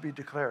got to be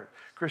declared.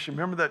 Christian,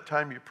 remember that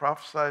time you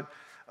prophesied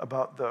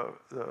about the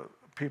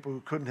people who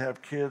couldn't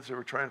have kids? They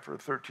were trying for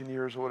 13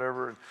 years or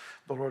whatever, and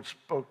the Lord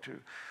spoke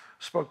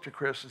to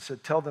Chris and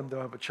said, tell them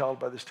they'll have a child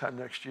by this time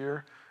next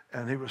year.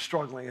 And he was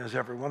struggling, as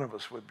every one of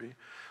us would be,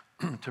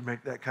 to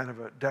make that kind of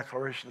a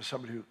declaration to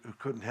somebody who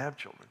couldn't have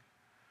children.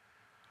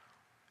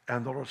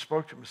 And the Lord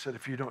spoke to him and said,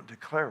 if you don't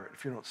declare it,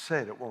 if you don't say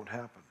it, it won't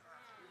happen.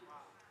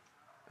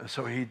 And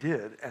so he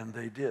did, and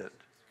they did.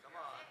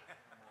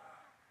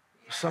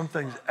 Some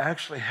things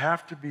actually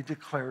have to be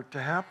declared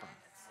to happen.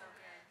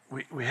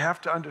 We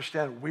have to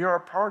understand we are a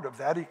part of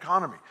that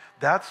economy.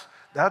 That's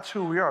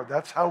who we are.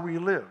 That's how we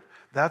live.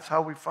 That's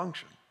how we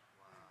function.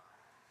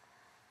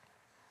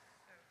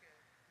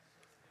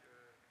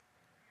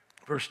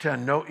 Verse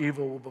 10, no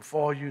evil will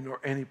befall you, nor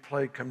any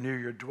plague come near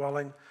your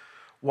dwelling.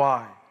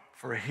 Why?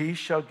 For he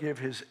shall give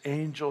his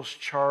angels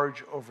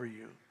charge over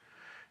you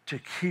to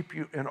keep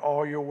you in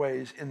all your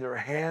ways. In their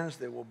hands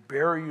they will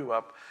bear you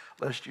up,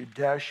 lest you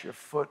dash your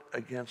foot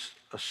against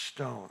a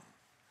stone.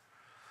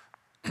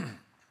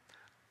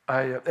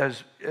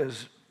 As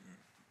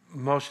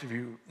most of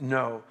you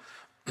know,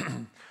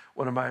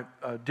 one of my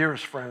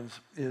dearest friends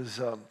is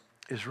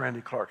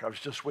Randy Clark. I was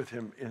just with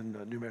him in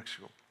New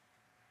Mexico.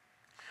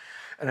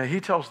 And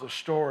he tells the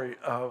story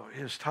of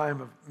his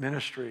time of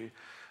ministry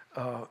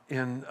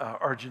in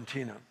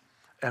Argentina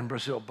and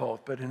Brazil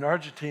both. But in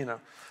Argentina,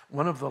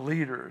 one of the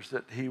leaders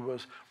that he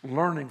was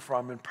learning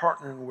from and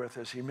partnering with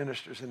as he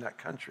ministers in that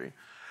country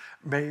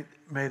made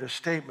a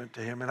statement to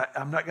him, and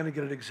I'm not going to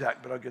get it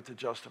exact, but I'll get the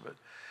gist of it.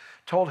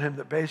 Told him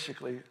that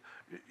basically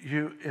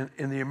you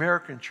in the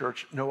American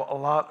church know a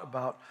lot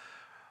about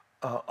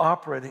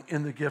operating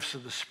in the gifts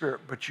of the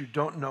Spirit, but you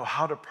don't know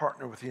how to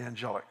partner with the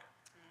angelic.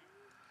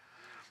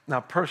 Now,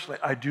 personally,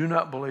 I do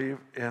not believe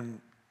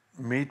in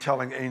me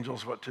telling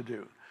angels what to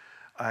do.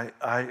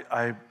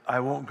 I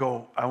won't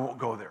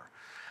go there.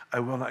 I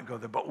will not go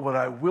there. But what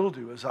I will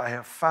do is I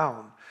have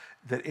found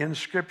that in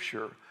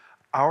Scripture,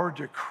 our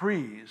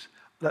decrees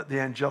let the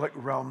angelic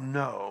realm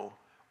know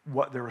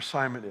what their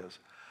assignment is.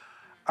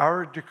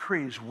 Our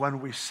decrees when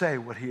we say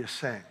what he is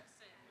saying.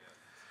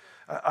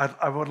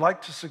 I would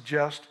like to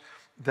suggest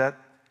that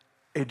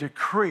a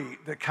decree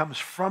that comes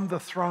from the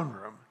throne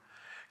room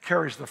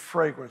carries the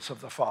fragrance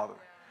of the Father,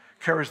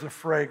 carries the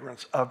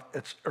fragrance of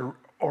its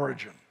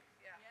origin.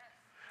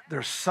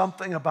 There's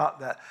something about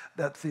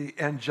that the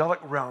angelic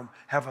realm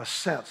have a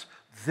sense.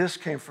 This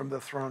came from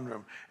the throne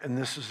room, and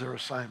this is their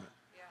assignment.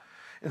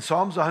 In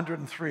Psalms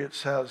 103, it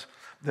says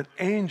that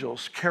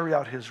angels carry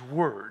out his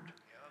word.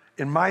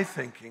 In my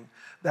thinking,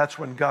 that's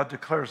when God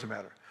declares a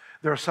matter.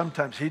 There are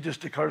sometimes he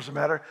just declares a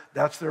matter.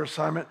 That's their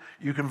assignment.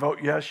 You can vote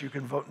yes, you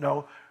can vote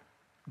no.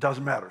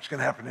 Doesn't matter. It's going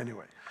to happen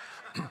anyway.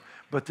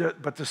 But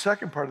the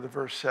second part of the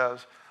verse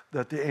says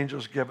that the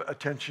angels give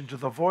attention to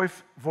the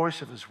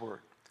voice of his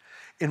word.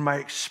 In my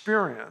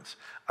experience,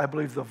 I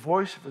believe the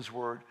voice of his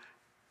word,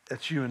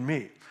 it's you and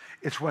me.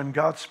 It's when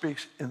God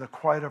speaks in the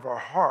quiet of our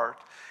heart,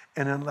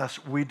 and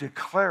unless we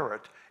declare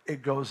it,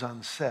 it goes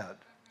unsaid.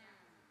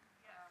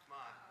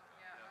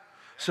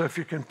 So if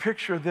you can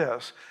picture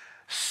this,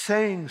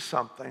 saying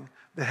something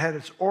that had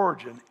its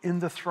origin in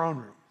the throne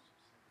room,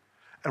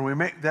 and we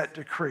make that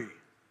decree,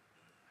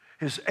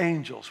 his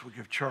angels will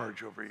give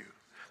charge over you.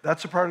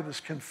 That's a part of this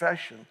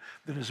confession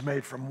that is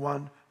made from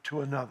one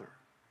to another.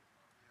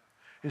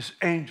 His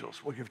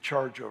angels will give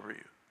charge over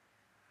you.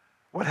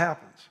 What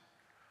happens?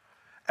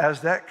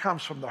 As that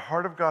comes from the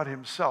heart of God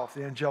himself,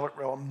 the angelic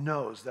realm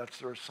knows that's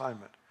their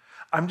assignment.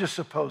 I'm just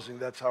supposing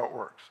that's how it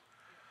works.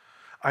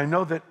 I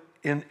know that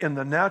in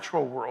the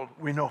natural world,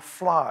 we know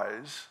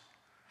flies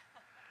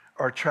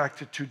are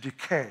attracted to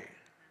decay.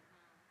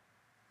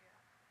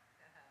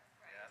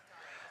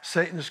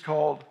 Satan is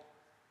called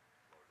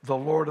the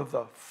Lord of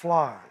the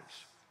flies.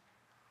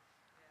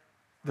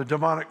 The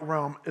demonic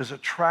realm is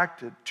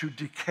attracted to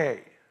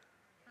decay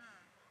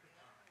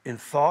in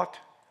thought,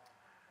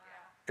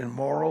 in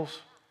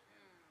morals,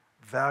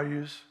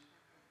 values.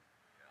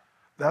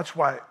 That's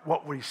why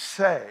what we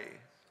say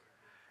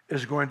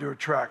is going to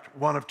attract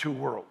one of two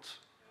worlds.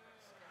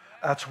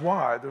 That's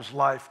why there's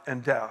life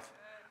and death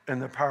in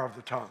the power of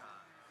the tongue.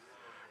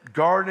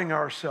 Guarding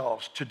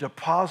ourselves to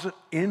deposit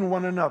in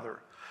one another,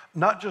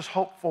 not just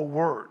hopeful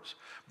words,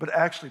 but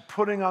actually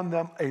putting on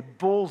them a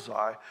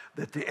bullseye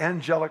that the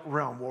angelic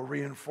realm will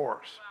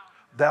reinforce.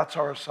 That's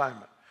our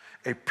assignment.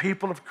 A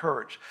people of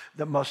courage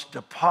that must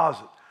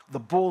deposit the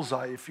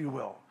bullseye, if you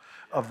will,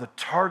 of the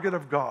target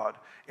of God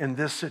in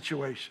this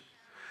situation.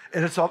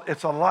 And it's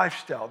a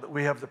lifestyle that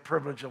we have the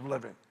privilege of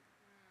living.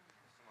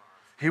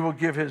 He will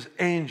give his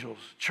angels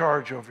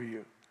charge over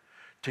you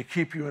to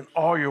keep you in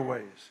all your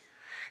ways.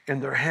 In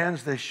their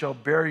hands they shall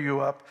bear you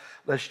up,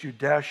 lest you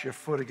dash your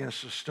foot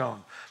against a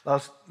stone.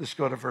 Let's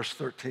go to verse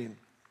 13.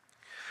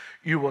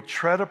 You will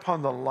tread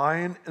upon the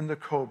lion and the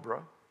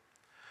cobra,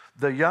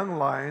 the young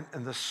lion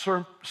and the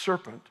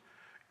serpent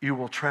you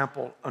will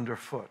trample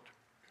underfoot.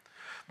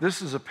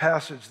 This is a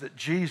passage that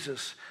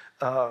Jesus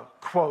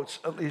quotes,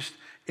 at least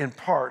in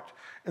part,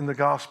 in the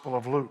Gospel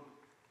of Luke.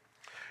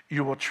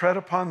 You will tread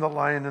upon the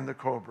lion and the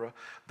cobra,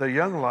 the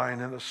young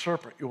lion and the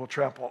serpent you will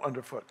trample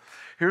underfoot.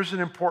 Here's an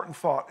important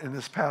thought in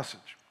this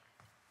passage.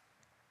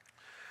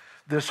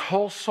 This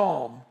whole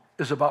psalm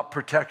is about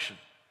protection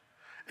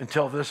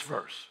until this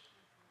verse.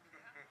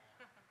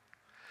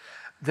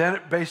 Then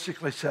it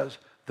basically says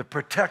the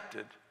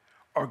protected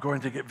are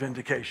going to get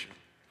vindication.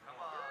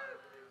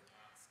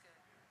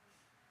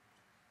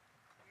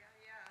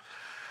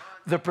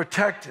 The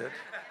protected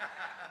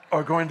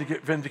are going to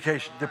get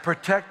vindication. The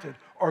protected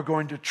are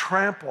going to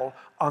trample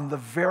on the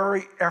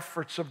very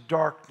efforts of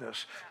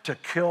darkness to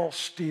kill,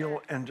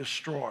 steal, and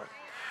destroy.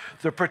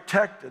 The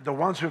protected, the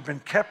ones who have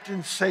been kept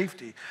in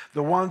safety,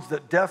 the ones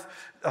that death,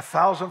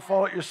 1,000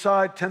 fall at your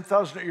side,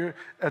 10,000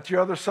 at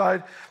your other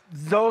side,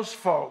 those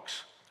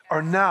folks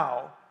are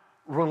now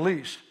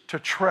released to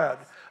tread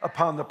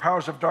upon the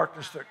powers of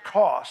darkness that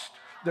caused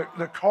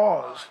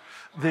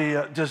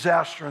the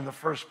disaster in the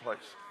first place.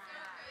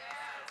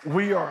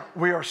 We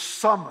are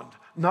summoned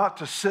not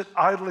to sit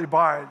idly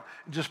by and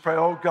just pray,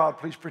 oh God,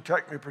 please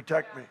protect me,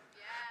 protect me.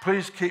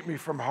 Please keep me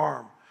from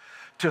harm.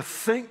 To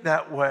think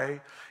that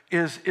way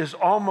is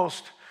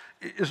almost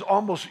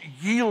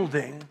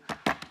yielding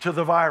to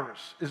the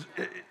virus.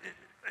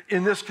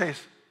 In this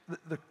case,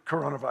 the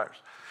coronavirus.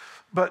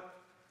 But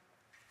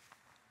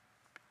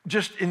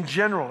just in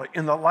general,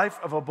 in the life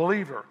of a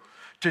believer,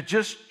 to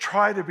just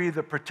try to be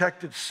the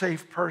protected,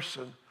 safe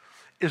person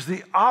is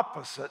the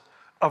opposite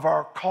of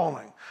our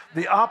calling,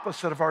 the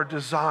opposite of our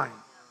design.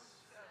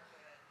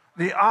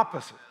 The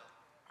opposite.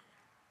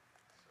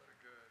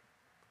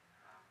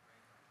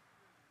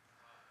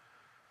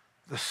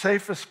 The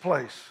safest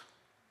place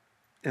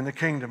in the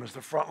kingdom is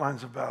the front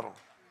lines of battle.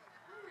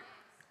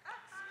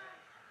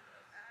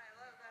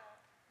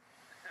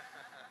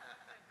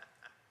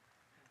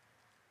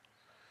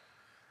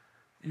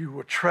 You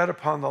will tread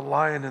upon the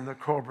lion and the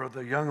cobra,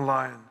 the young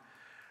lion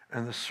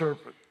and the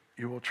serpent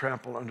you will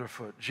trample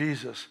underfoot.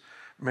 Jesus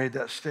made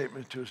that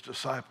statement to his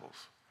disciples.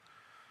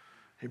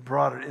 He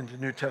brought it into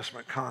New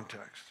Testament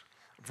context.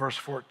 Verse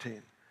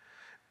 14,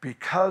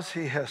 because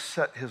he has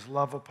set his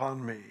love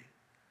upon me,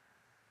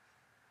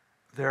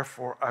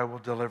 therefore I will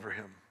deliver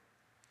him.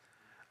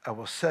 I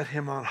will set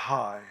him on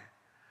high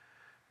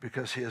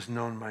because he has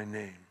known my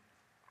name.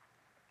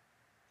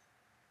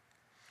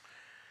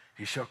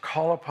 He shall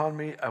call upon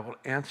me, I will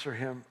answer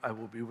him, I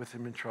will be with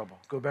him in trouble.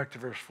 Go back to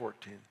verse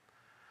 14.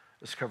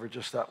 Let's cover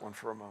just that one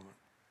for a moment.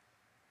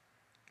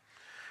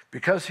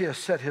 Because he has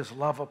set his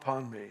love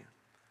upon me,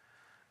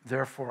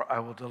 therefore I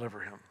will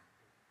deliver him.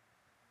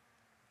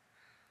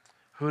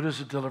 Who does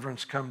the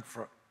deliverance come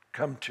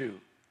to?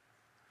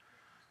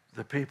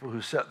 The people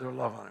who set their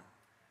love on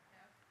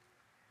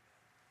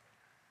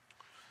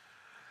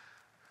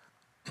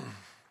him.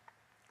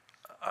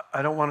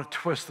 I don't want to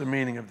twist the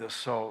meaning of this,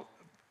 so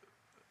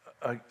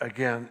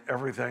again,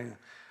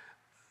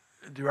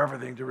 do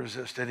everything to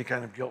resist any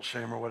kind of guilt,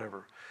 shame, or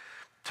whatever.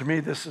 To me,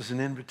 this is an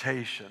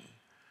invitation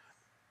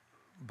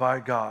by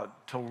God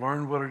to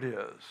learn what it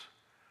is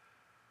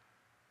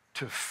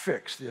to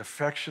fix the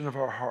affection of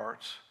our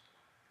hearts,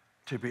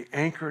 to be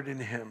anchored in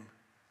him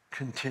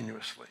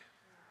continuously.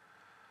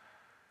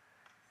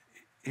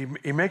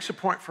 He makes a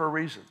point for a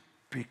reason.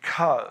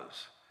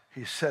 Because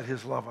he set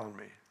his love on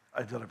me,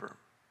 I deliver him.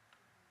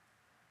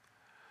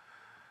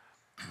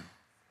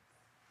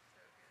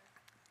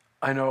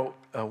 I know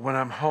when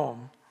I'm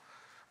home,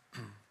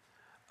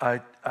 I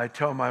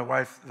tell my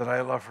wife that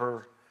I love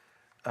her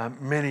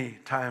many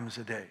times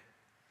a day.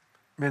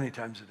 Many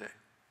times a day.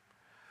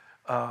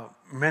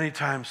 Many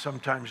times,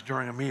 sometimes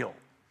during a meal.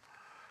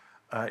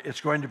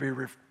 It's going to be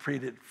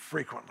repeated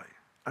frequently.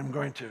 I'm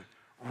going to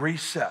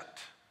reset.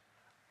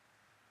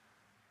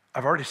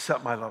 I've already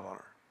set my love on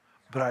her,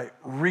 but I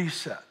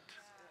reset.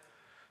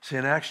 See,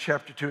 in Acts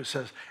chapter 2, it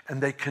says,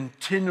 and they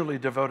continually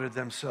devoted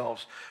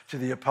themselves to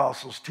the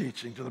apostles'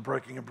 teaching, to the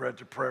breaking of bread,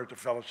 to prayer, to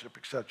fellowship,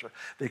 etc.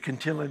 They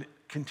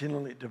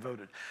continually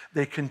devoted.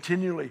 They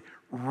continually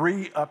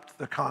re-upped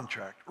the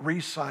contract,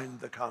 re-signed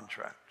the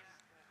contract.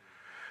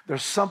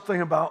 There's something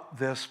about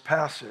this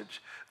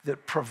passage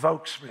that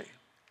provokes me.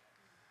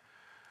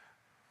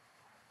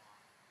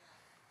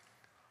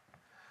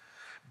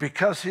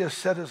 Because he has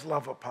set his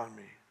love upon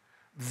me,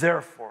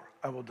 therefore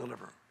I will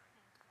deliver him.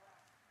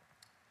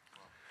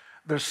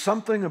 There's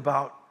something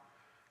about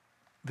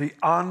the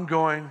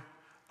ongoing,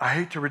 I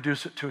hate to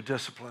reduce it to a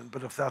discipline,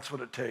 but if that's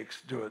what it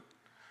takes, do it.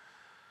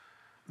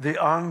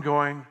 The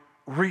ongoing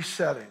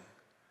resetting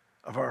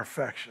of our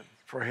affection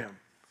for him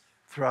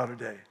throughout a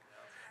day.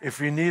 If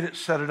you need it,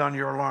 set it on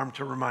your alarm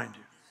to remind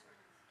you.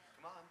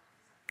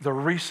 The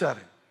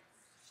resetting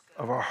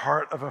of our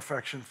heart of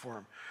affection for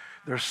him.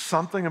 There's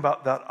something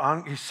about that.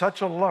 He's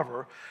such a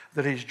lover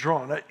that he's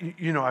drawn.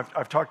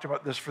 I've talked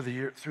about this through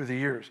the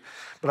years.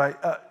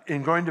 But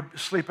in going to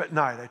sleep at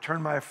night, I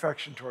turn my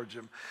affection towards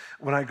him.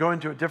 When I go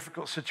into a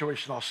difficult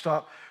situation, I'll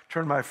stop,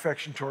 turn my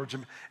affection towards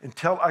him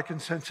until I can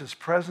sense his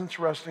presence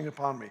resting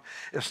upon me.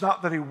 It's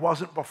not that he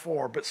wasn't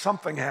before, but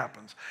something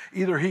happens.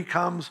 Either he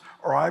comes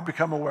or I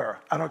become aware.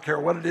 I don't care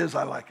what it is,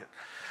 I like it.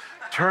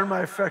 Turn my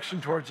affection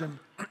towards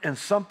him, and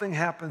something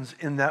happens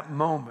in that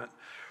moment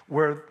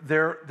where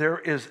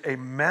there is a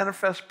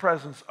manifest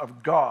presence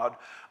of God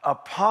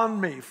upon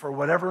me for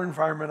whatever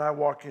environment I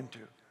walk into.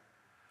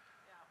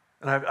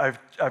 And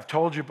I've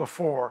told you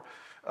before,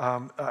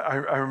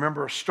 I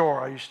remember a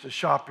store I used to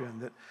shop in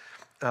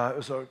that it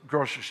was a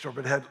grocery store,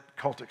 but it had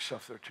cultic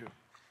stuff there too.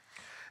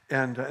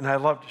 And I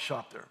loved to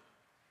shop there.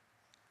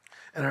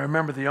 And I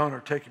remember the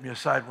owner taking me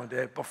aside one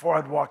day. Before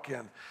I'd walk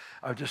in,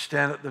 I would just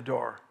stand at the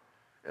door.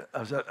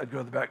 I'd go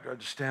to the back door, I'd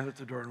just stand at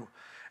the door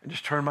and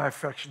just turn my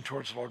affection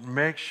towards the Lord.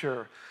 Make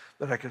sure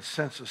that I could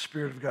sense the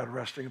Spirit of God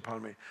resting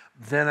upon me.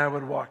 Then I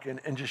would walk in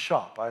and just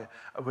shop. I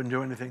wouldn't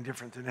do anything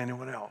different than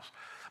anyone else.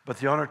 But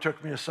the owner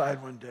took me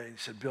aside one day and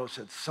said, Bill,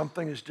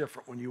 something is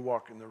different when you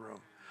walk in the room.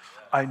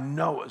 I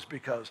know it's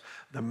because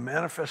the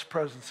manifest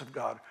presence of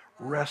God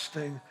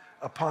resting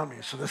upon me.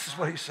 So this is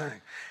what he's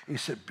saying. He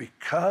said,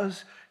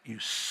 because you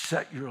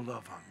set your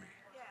love on me,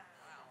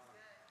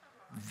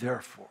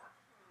 therefore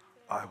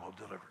I will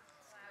deliver.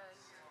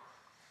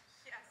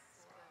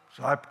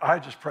 So I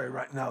just pray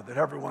right now that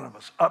every one of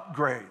us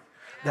upgrade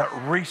that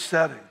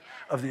resetting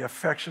of the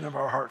affection of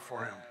our heart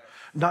for him.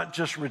 Not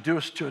just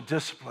reduced to a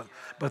discipline,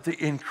 but the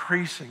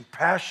increasing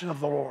passion of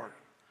the Lord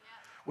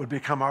would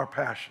become our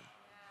passion.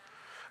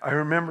 I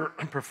remember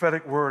a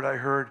prophetic word I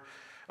heard,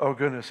 oh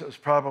goodness, it was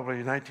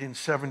probably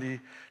 1972.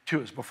 It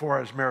was before I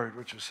was married,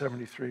 which was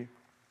 73.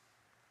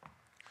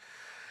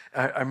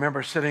 I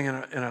remember sitting in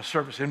a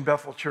service in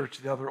Bethel Church,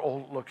 the other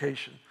old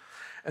location,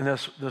 and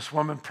this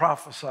woman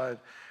prophesied,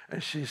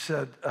 and she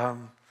said,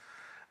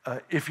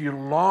 if you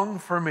long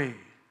for me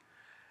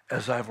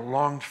as I've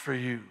longed for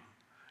you,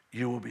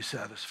 you will be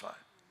satisfied.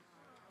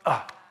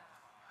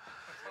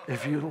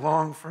 If you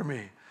long for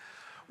me.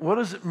 What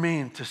does it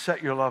mean to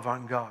set your love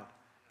on God?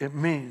 It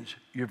means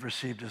you've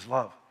received his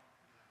love.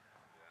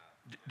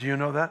 Do you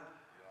know that?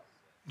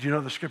 Do you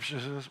know the scripture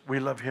says we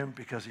love him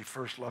because he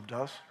first loved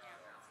us?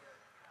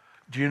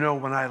 Do you know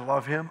when I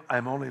love him,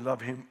 I'm only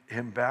loving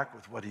him back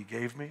with what he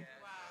gave me?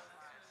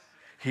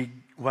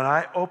 When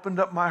I opened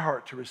up my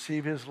heart to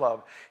receive his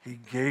love, he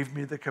gave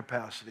me the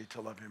capacity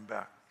to love him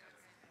back.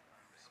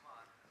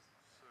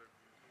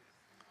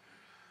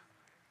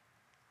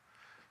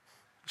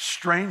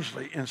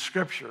 Strangely, in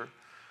Scripture,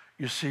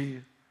 you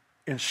see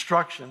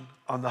instruction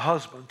on the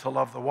husband to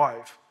love the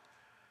wife,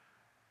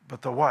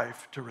 but the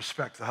wife to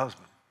respect the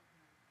husband.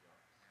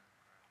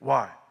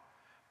 Why?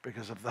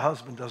 Because if the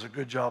husband does a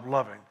good job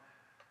loving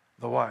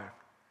the wife,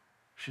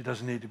 she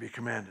doesn't need to be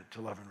commanded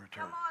to love in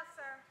return. Come on,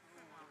 sir.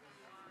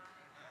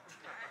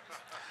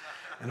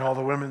 And all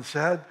the women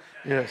said,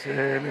 yes,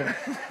 amen.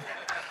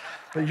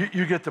 But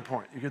you get the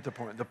point. You get the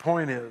point. The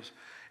point is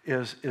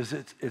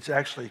it's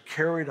actually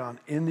carried on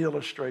in the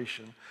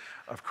illustration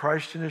of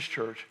Christ and his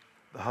church,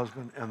 the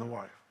husband and the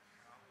wife.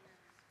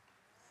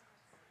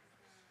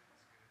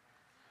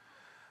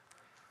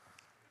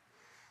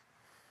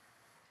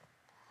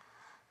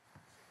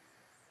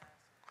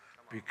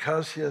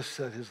 Because he has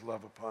set his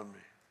love upon me,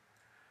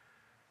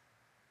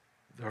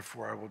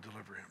 therefore I will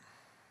deliver him.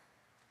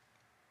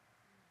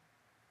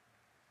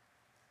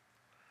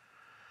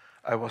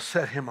 I will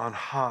set him on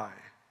high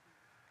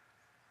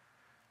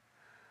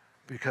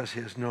because he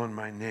has known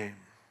my name.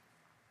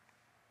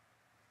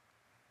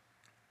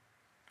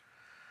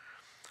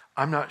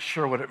 I'm not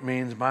sure what it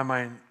means. My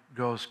mind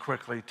goes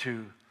quickly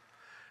to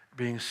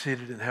being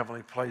seated in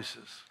heavenly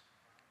places.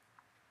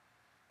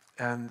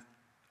 And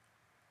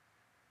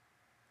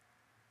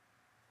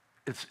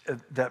it's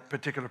that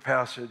particular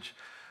passage,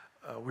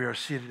 we are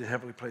seated in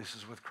heavenly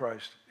places with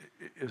Christ,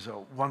 is a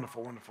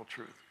wonderful, wonderful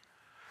truth.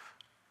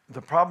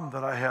 The problem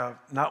that I have,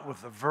 not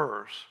with the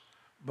verse,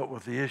 but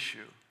with the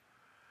issue,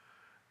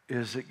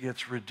 is it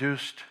gets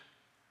reduced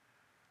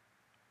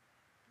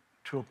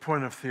to a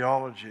point of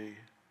theology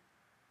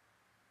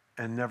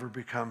and never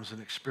becomes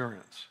an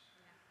experience.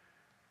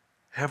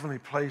 Heavenly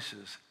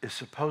places is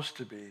supposed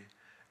to be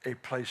a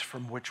place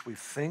from which we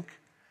think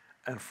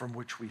and from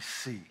which we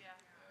see.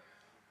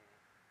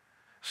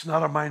 It's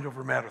not a mind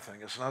over matter thing.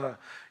 It's not a,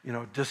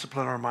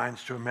 discipline our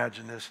minds to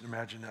imagine this and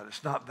imagine that.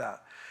 It's not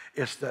that.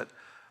 It's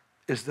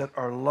that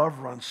our love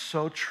runs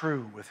so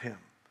true with him.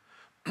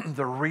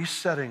 The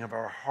resetting of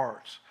our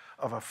hearts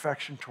of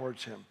affection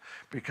towards him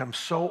becomes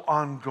so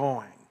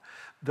ongoing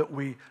that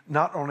we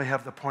not only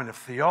have the point of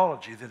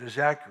theology that is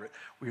accurate,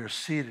 we are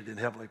seated in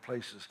heavenly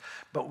places,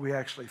 but we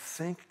actually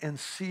think and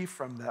see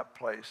from that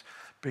place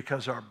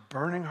because our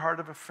burning heart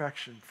of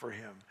affection for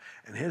him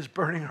and his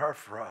burning heart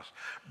for us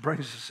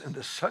brings us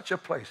into such a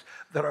place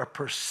that our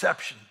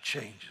perception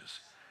changes.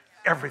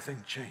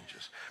 Everything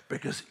changes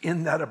because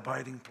in that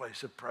abiding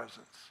place of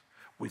presence,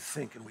 we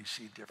think and we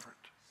see different.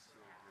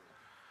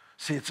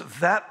 See, it's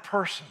that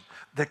person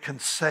that can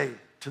say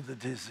to the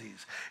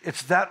disease.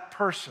 It's that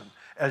person,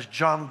 as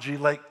John G.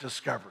 Lake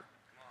discovered,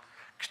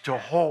 to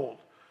hold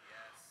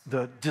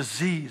the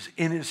disease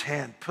in his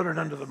hand, put it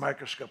under the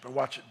microscope and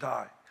watch it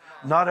die.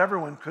 Not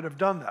everyone could have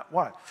done that.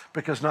 Why?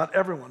 Because not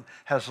everyone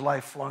has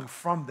life flowing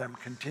from them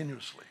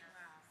continuously.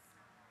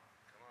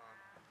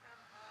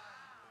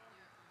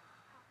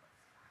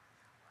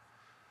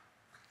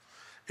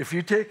 If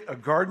you take a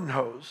garden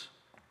hose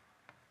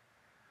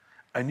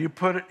and you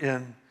put it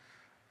in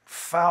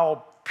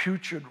foul,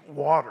 putrid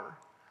water,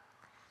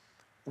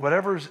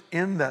 whatever's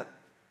in that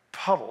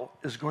puddle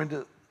is going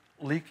to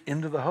leak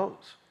into the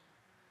hose.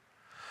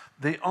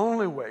 The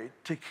only way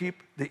to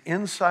keep the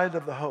inside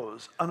of the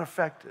hose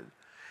unaffected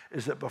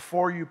is that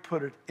before you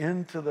put it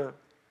into the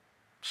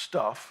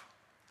stuff,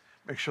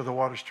 make sure the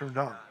water's turned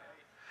on.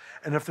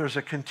 And if there's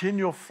a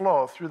continual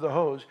flow through the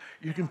hose,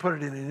 you can put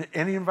it in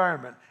any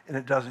environment and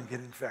it doesn't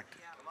get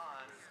infected.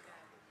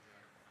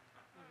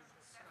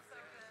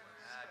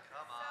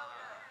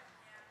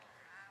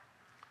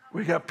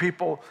 We got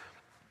people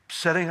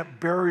setting up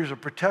barriers of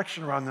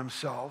protection around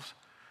themselves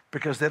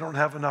because they don't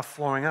have enough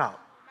flowing out.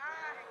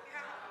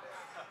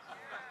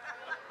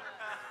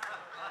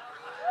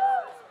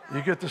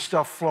 You get the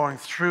stuff flowing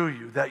through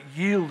you, that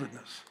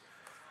yieldedness.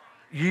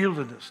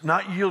 Yieldedness,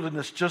 not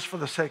yieldedness just for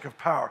the sake of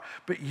power,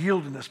 but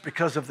yieldedness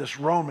because of this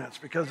romance,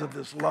 because of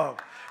this love,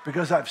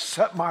 because I've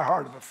set my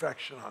heart of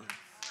affection on him.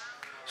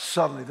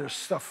 Suddenly there's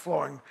stuff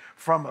flowing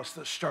from us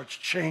that starts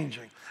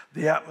changing.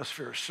 The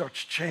atmosphere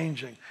starts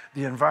changing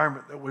the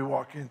environment that we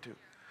walk into.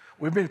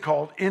 We've been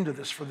called into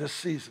this for this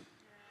season.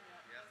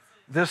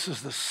 This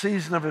is the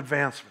season of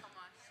advancement.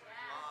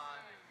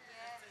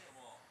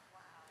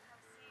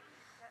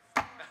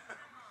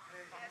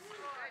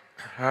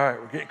 All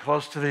right, we're getting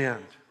close to the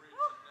end.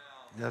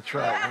 That's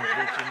right.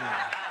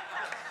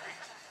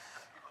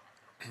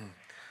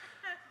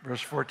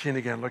 Verse 14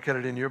 again. Look at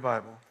it in your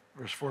Bible.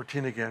 Verse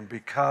 14 again.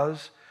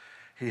 Because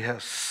he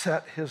has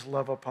set his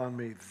love upon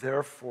me,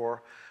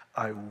 therefore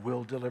I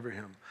will deliver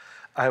him.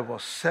 I will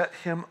set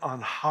him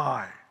on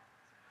high.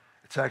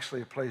 It's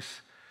actually a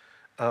place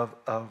of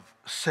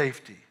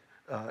safety,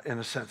 in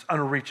a sense,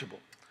 unreachable.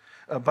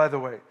 By the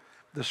way,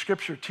 the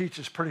scripture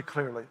teaches pretty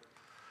clearly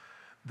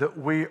that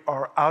we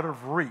are out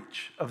of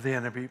reach of the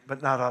enemy,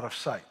 but not out of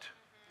sight.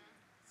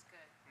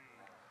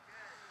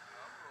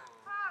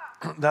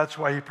 That's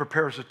why he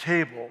prepares a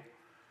table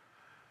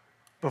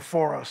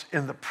before us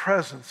in the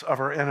presence of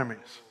our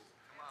enemies.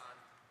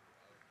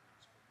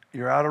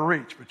 You're out of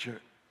reach, but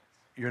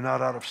you're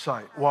not out of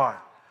sight. Why?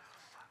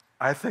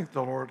 I think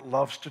the Lord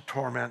loves to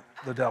torment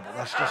the devil.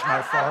 That's just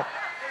my thought.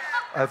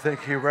 I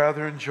think he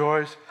rather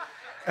enjoys.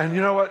 And you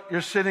know what?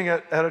 You're sitting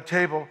at a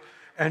table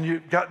and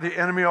you've got the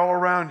enemy all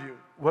around you.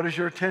 What is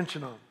your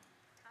attention on?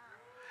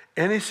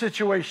 Any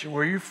situation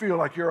where you feel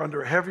like you're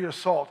under heavy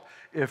assault,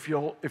 if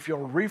you'll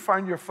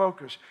refine your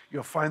focus,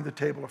 you'll find the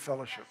table of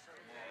fellowship.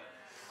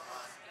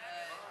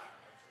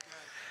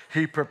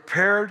 He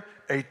prepared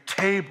a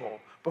table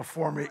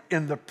before me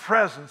in the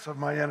presence of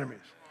my enemies.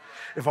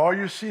 If all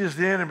you see is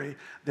the enemy,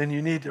 then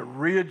you need to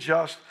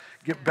readjust,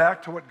 get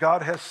back to what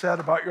God has said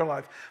about your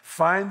life.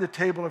 Find the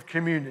table of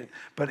communion.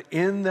 But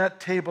in that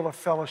table of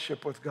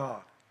fellowship with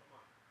God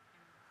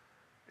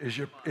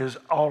is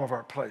all of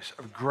our place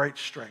of great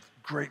strength,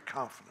 great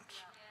confidence,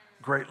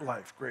 great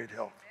life, great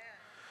health.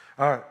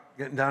 All right,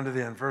 getting down to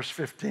the end. Verse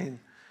 15.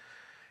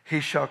 He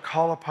shall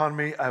call upon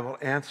me, I will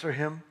answer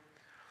him.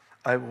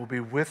 I will be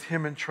with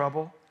him in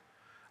trouble.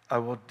 I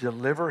will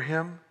deliver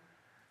him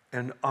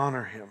and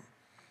honor him.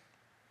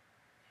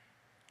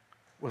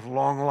 With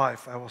long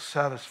life, I will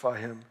satisfy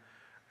him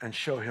and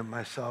show him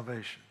my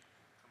salvation.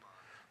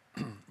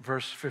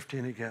 Verse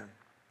 15 again.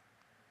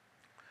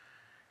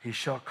 He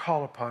shall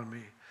call upon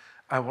me,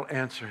 I will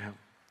answer him.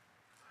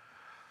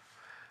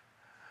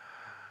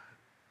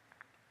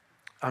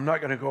 I'm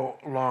not going to go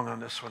long on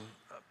this one,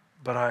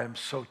 but I am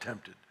so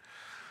tempted.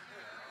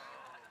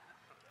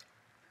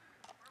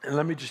 And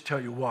let me just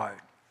tell you why.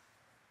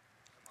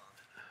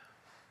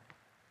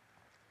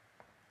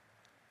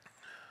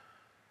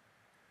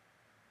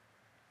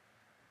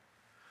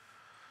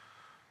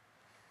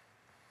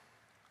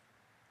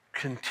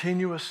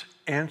 Continuous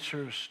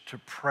answers to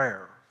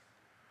prayer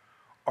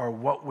are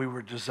what we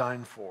were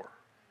designed for.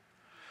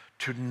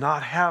 To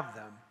not have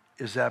them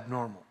is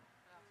abnormal.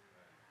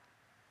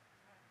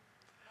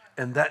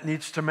 And that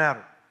needs to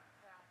matter.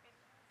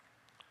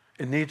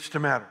 It needs to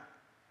matter.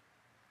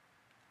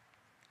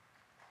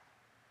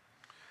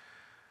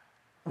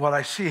 What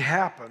I see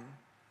happen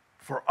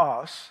for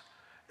us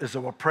is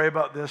that we'll pray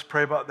about this,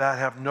 pray about that,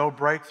 have no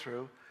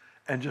breakthrough,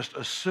 and just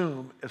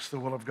assume it's the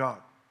will of God.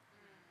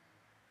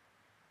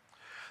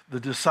 The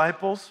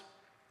disciples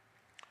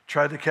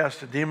tried to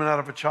cast a demon out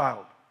of a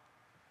child.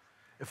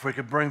 If we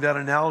could bring that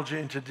analogy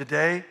into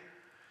today,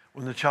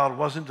 when the child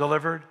wasn't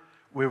delivered,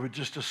 we would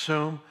just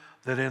assume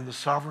that in the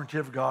sovereignty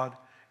of God,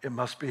 it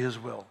must be his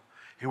will.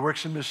 He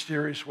works in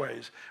mysterious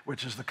ways,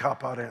 which is the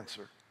cop-out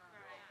answer.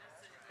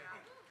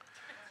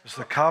 It's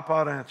the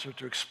cop-out answer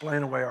to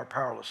explain away our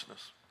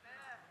powerlessness.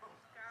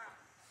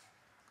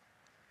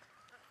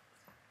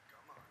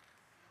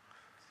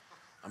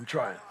 I'm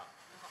trying.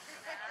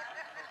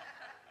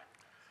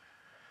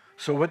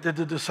 So what did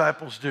the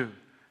disciples do?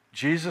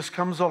 Jesus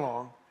comes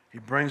along. He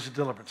brings the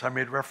deliverance. I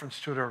made reference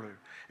to it earlier.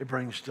 It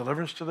brings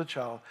deliverance to the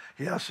child.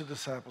 He asks the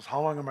disciples,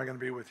 how long am I going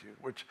to be with you?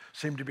 Which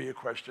seemed to be a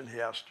question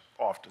he asked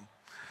often.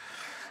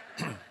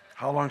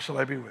 How long shall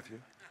I be with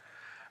you?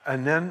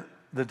 And then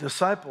the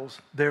disciples,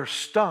 they're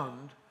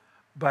stunned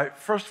by,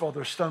 first of all,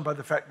 they're stunned by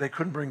the fact they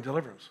couldn't bring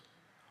deliverance.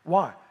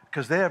 Why?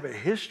 Because they have a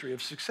history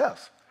of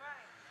success.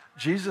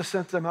 Jesus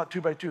sent them out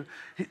 2 by 2.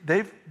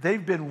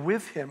 They've been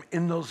with him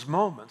in those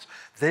moments.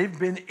 They've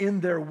been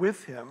in there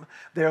with him.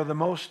 They are the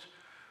most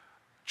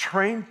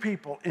trained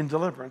people in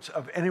deliverance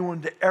of anyone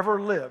to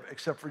ever live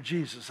except for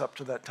Jesus up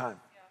to that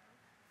time.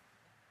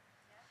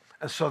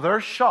 And so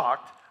they're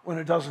shocked when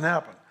it doesn't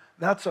happen.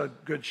 That's a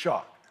good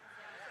shock.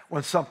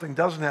 When something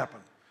doesn't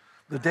happen.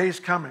 The day's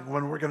coming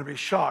when we're going to be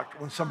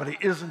shocked when somebody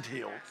isn't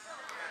healed.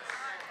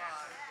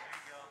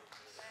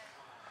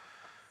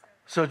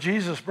 So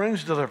Jesus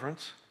brings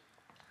deliverance.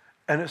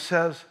 And it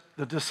says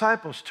the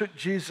disciples took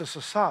Jesus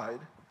aside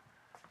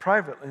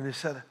privately and they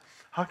said,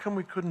 how come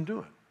we couldn't do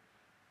it?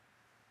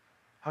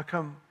 How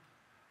come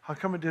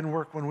it didn't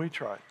work when we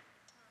tried?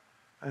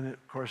 And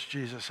of course,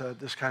 Jesus said,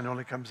 this kind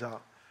only comes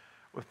out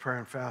with prayer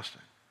and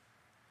fasting.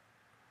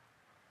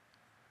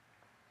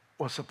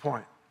 What's the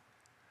point?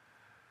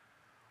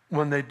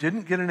 When they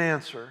didn't get an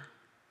answer,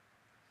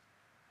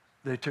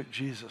 they took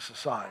Jesus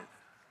aside.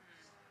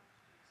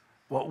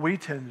 What we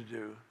tend to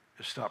do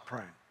is stop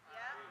praying.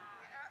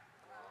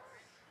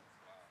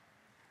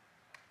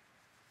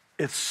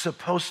 It's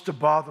supposed to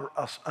bother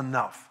us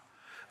enough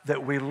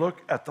that we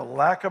look at the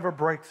lack of a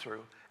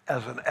breakthrough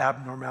as an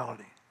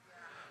abnormality.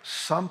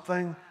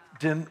 Something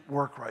didn't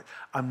work right.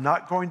 I'm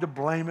not going to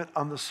blame it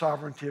on the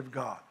sovereignty of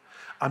God.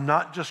 I'm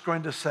not just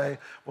going to say,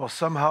 well,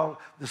 somehow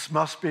this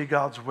must be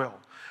God's will.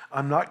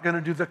 I'm not going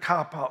to do the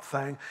cop-out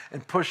thing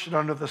and push it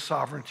under the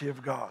sovereignty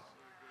of God.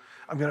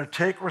 I'm going to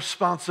take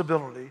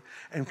responsibility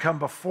and come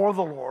before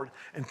the Lord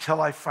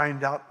until I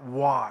find out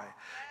why.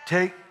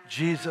 Take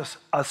Jesus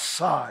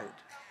aside.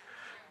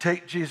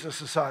 Take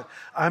Jesus aside.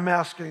 I'm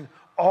asking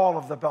all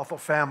of the Bethel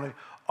family,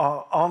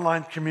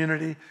 online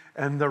community,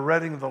 and the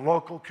Reading, the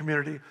local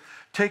community,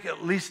 take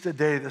at least a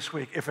day this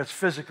week, if it's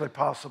physically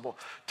possible,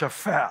 to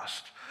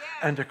fast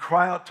and to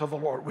cry out to the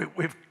Lord.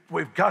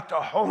 We've got to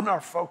hone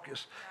our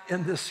focus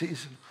in this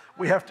season.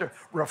 We have to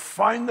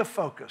refine the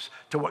focus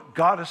to what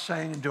God is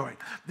saying and doing.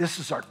 This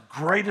is our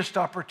greatest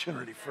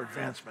opportunity for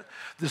advancement.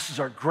 This is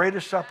our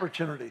greatest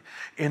opportunity.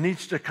 It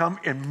needs to come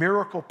in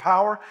miracle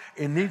power.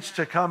 It needs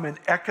to come in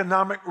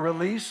economic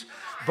release,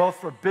 both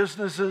for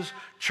businesses,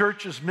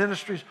 churches,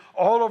 ministries,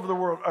 all over the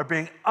world are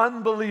being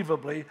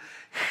unbelievably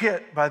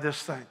hit by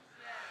this thing.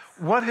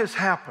 What has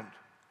happened?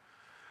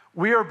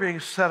 We are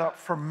being set up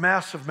for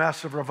massive,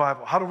 massive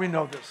revival. How do we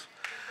know this?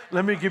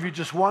 Let me give you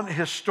just one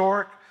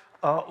historic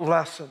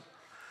lesson.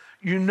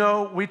 You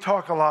know, we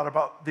talk a lot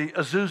about the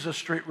Azusa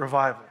Street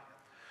revival.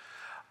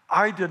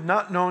 I did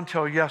not know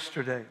until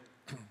yesterday.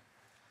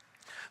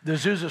 The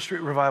Azusa Street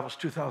revival is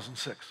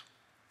 2006.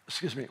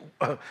 Excuse me,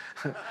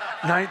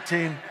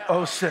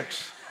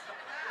 1906.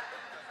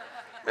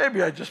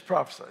 Maybe I just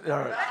prophesied. All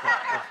right.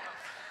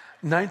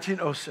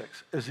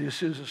 1906 is the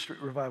Azusa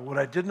Street revival. What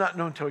I did not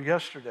know until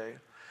yesterday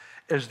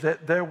is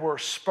that there were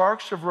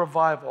sparks of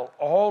revival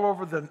all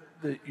over the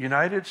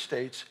United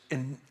States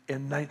in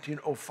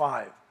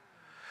 1905.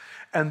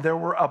 And there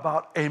were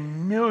about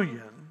 1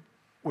 million,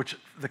 which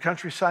the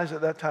country size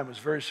at that time was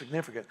very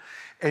significant,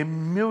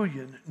 1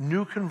 million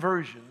new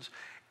conversions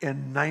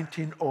in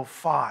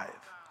 1905,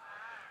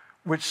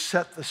 which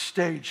set the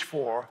stage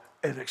for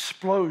an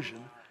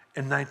explosion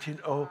in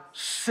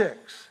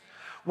 1906.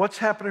 What's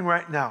happening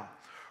right now?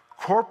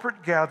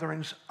 Corporate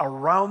gatherings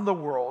around the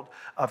world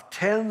of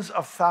tens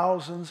of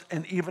thousands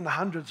and even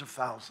hundreds of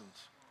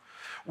thousands.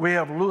 We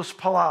have Louis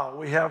Palau,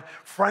 we have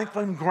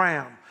Franklin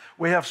Graham,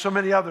 we have so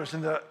many others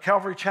in the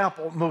Calvary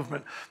Chapel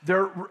movement.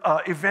 Their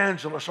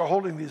evangelists are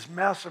holding these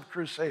massive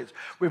crusades.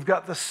 We've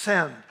got the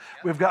Send,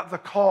 we've got the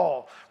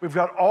Call, we've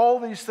got all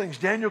these things,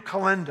 Daniel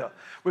Kalenda.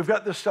 We've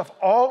got this stuff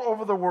all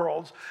over the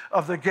world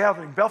of the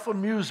gathering, Bethel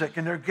Music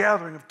and their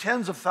gathering of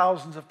tens of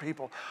thousands of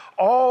people.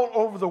 All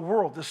over the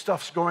world, this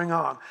stuff's going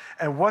on.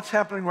 And what's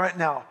happening right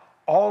now?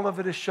 All of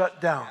it is shut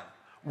down.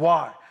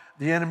 Why?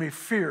 The enemy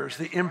fears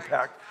the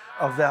impact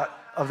of that.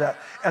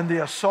 And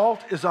the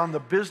assault is on the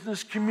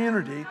business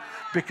community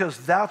because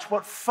that's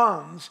what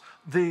funds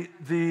the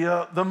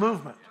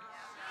movement.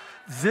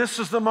 This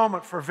is the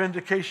moment for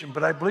vindication,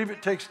 but I believe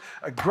it takes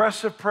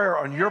aggressive prayer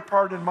on your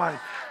part and mine,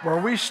 where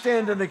we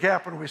stand in the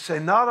gap and we say,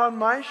 not on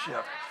my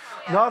shift,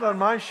 not on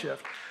my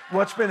shift.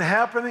 What's been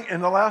happening in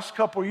the last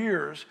couple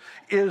years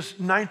is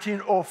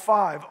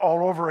 1905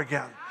 all over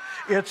again.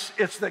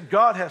 It's that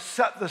God has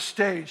set the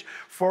stage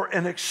for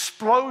an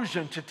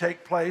explosion to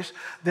take place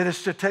that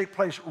is to take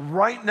place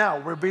right now.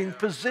 We're being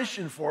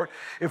positioned for it.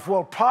 If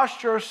we'll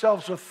posture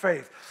ourselves with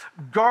faith,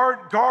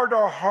 guard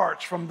our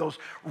hearts from those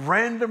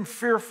random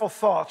fearful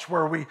thoughts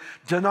where we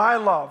deny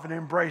love and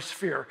embrace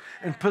fear,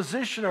 and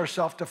position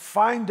ourselves to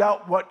find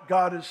out what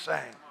God is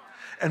saying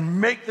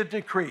and make the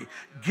decree.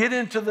 Get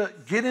into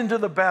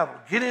the battle.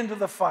 Get into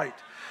the fight.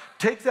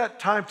 Take that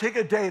time. Take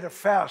a day to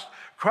fast.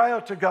 Cry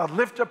out to God.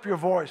 Lift up your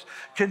voice.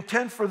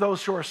 Contend for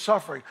those who are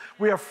suffering.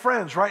 We have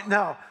friends right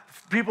now,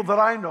 people that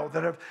I know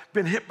that have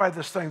been hit by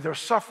this thing. They're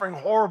suffering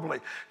horribly.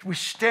 We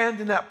stand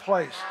in that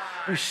place.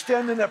 We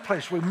stand in that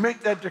place. We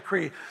make that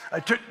decree. I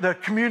took the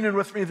communion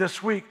with me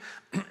this week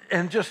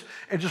and just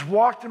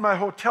walked in my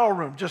hotel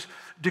room, just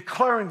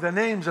declaring the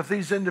names of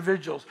these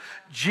individuals.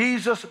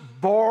 Jesus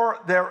bore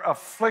their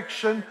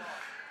affliction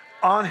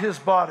on his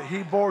body.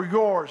 He bore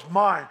yours,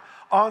 mine,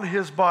 on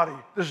his body.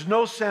 There's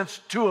no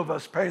sense two of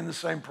us paying the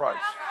same price.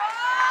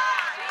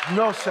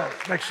 No sense.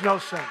 Makes no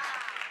sense.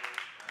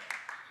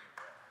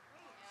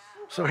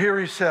 So here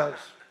he says,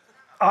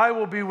 I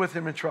will be with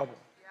him in trouble.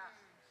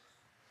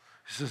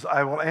 He says,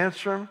 I will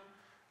answer him.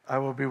 I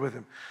will be with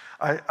him.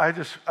 I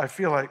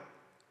feel like,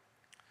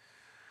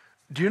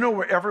 do you know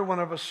where every one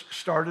of us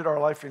started our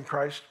life in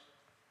Christ?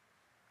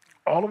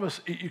 All of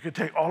us, you could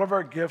take all of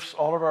our gifts,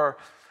 all of our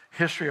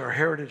history, our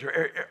heritage,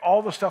 or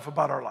all the stuff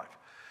about our life,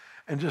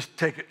 and just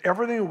take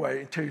everything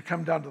away until you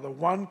come down to the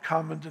one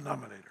common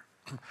denominator.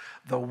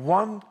 The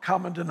one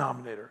common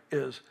denominator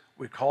is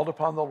we called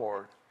upon the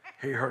Lord,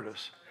 he heard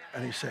us,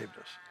 and he saved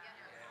us.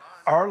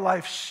 Our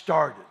life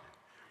started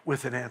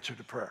with an answer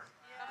to prayer.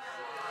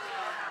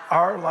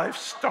 Our life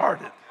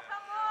started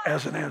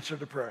as an answer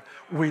to prayer.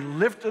 We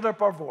lifted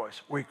up our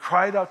voice. We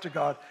cried out to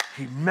God.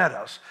 He met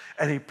us,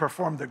 and he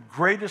performed the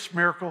greatest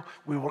miracle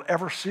we will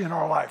ever see in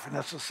our life, and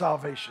that's the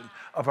salvation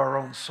of our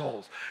own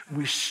souls.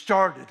 We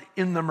started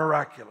in the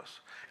miraculous.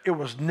 It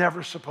was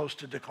never supposed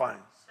to decline.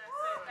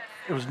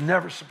 It was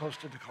never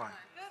supposed to decline.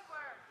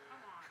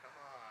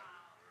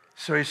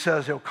 So he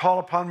says, he'll call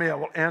upon me. I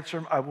will answer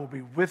him. I will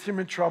be with him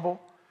in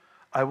trouble.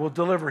 I will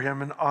deliver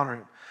him and honor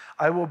him.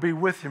 I will be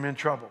with him in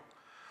trouble.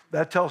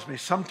 That tells me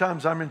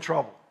sometimes I'm in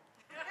trouble.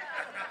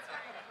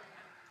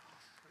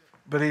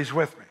 But he's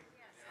with me.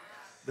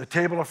 The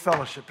table of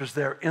fellowship is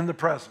there in the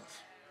presence.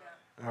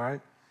 All right?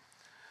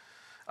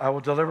 I will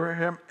deliver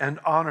him and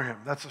honor him.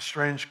 That's a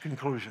strange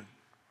conclusion.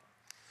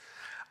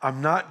 I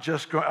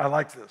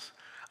like this.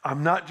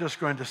 I'm not just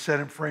going to set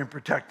him free and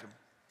protect him.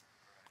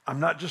 I'm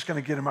not just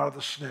going to get him out of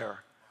the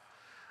snare.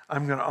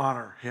 I'm going to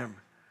honor him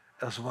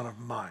as one of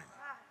mine.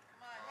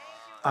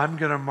 I'm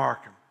going to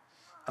mark him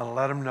and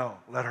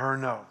let her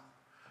know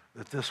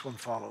that this one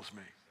follows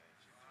me.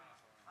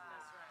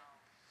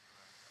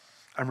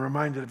 I'm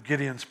reminded of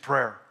Gideon's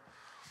prayer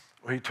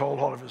where he told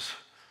all of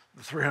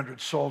the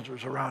 300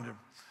 soldiers around him,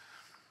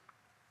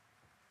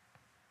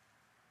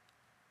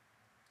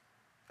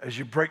 as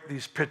you break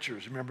these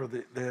pitchers, remember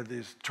they had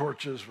these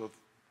torches with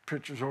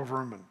pitchers over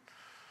them, and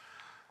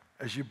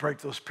as you break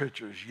those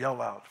pitchers,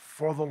 yell out,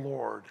 for the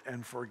Lord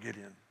and for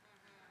Gideon.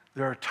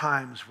 There are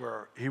times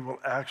where he will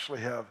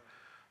actually have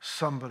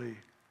somebody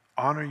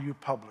honor you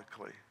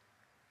publicly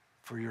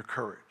for your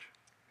courage,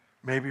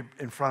 maybe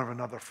in front of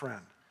another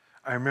friend.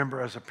 I remember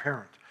as a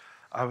parent,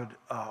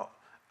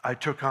 I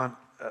took on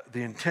the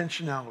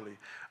intentionality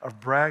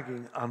of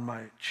bragging on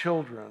my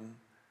children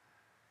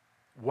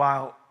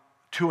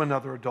to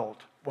another adult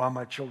while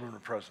my children are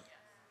present.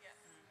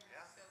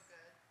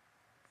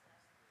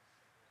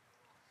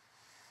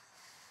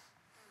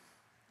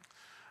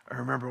 I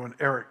remember when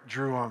Eric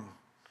drew on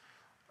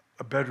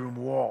a bedroom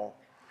wall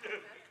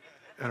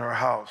in our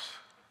house,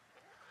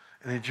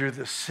 and he drew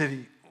this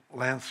city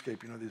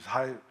landscape, these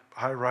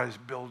high-rise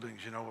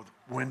buildings, with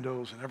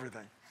windows and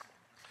everything.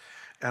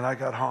 And I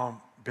got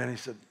home, Benny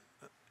said,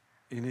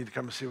 you need to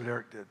come and see what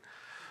Eric did.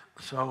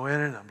 So I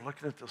went in, I'm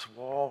looking at this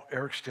wall,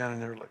 Eric's standing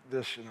there like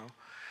this,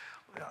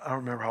 I don't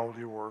remember how old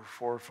you were,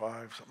 4 or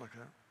 5, something like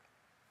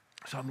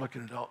that. So I'm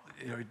looking at all,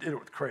 he did it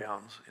with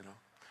crayons,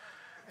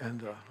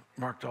 and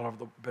marked all over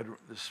the bedroom,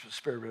 this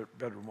spare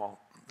bedroom wall.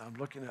 I'm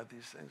looking at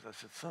these things. I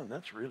said, son,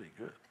 that's really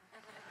good.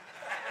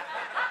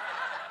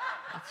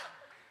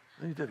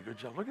 You did a good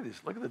job. Look at these.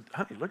 Look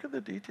at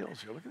the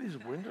details here. Look at these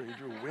windows. You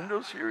drew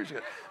windows here. He's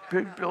got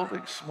big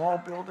buildings, small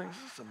buildings.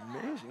 This is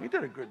amazing. You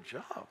did a good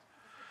job.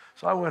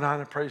 So I went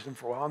on and praised him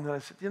for a while. And then I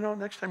said,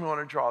 next time you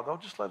want to draw, they'll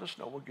just let us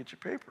know. We'll get you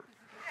paper.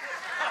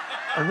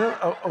 And then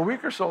a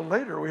week or so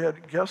later, we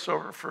had guests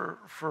over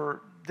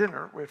for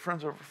dinner. We had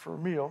friends over for a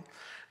meal.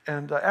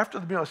 And after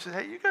the meal, I said,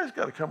 hey, you guys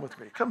got to come with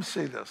me. Come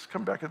see this.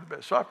 Come back in the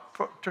bed. So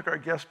I took our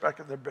guests back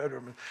in their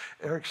bedroom, and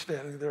Eric's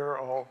standing there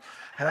all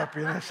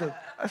happy. And I said,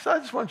 I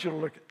just want you to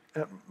look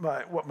at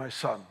what my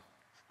son,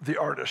 the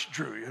artist,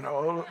 drew,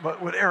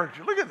 But what Eric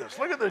drew, look at this.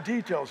 Look at the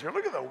details here.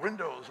 Look at the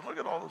windows. And look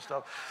at all this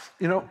stuff.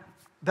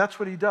 That's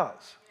what he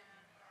does.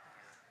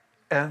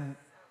 And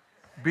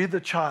be the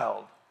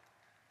child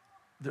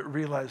that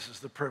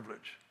realizes the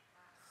privilege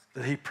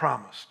that he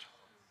promised,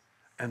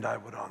 and I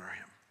would honor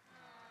him.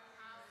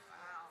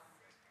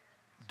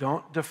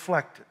 Don't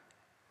deflect it.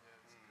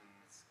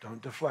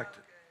 Don't deflect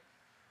it.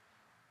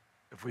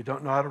 If we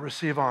don't know how to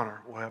receive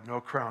honor, we'll have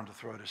no crown to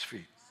throw at his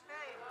feet.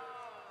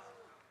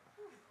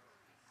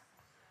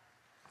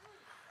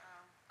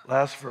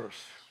 Last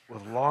verse.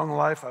 With long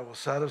life I will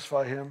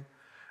satisfy him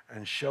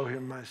and show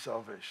him my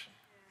salvation.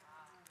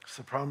 It's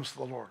the promise of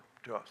the Lord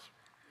to us.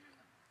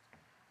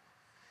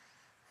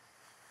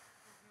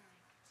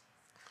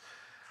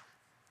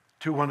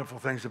 Two wonderful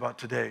things about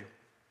today.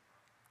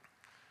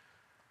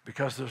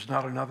 Because there's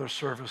not another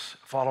service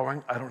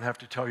following, I don't have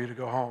to tell you to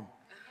go home.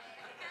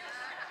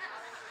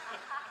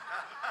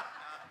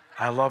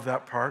 I love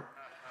that part.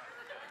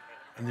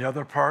 And the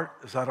other part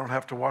is I don't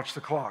have to watch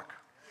the clock.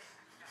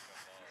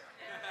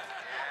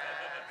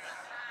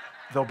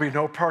 There'll be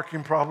no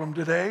parking problem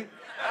today.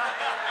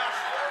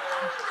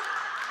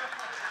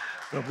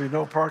 There'll be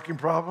no parking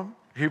problem.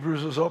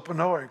 Hebrews is open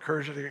now. I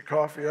encourage you to get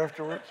coffee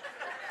afterwards.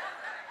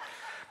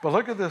 But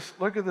look at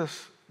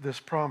this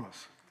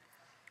promise.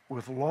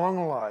 With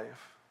long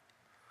life,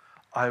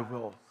 I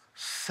will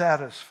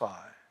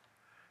satisfy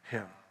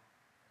him.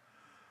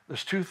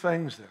 There's two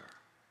things there.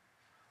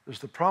 There's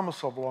the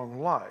promise of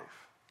long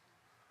life,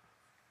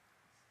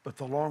 but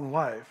the long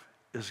life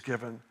is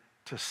given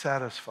to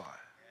satisfy.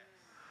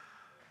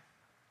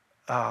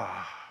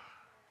 I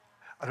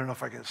don't know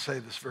if I can say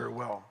this very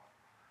well.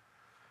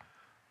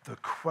 The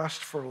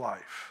quest for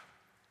life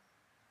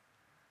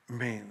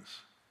means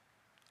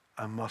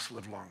I must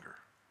live longer.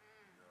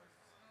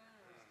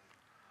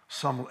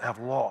 Some have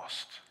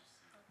lost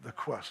the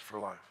quest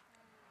for life.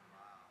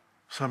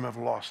 Some have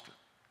lost it.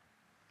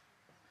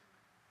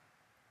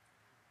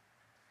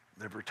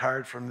 They've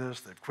retired from this,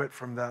 they've quit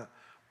from that.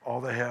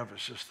 All they have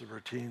is just the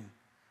routine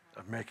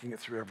of making it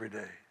through every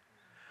day.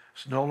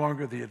 It's no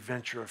longer the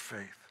adventure of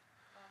faith.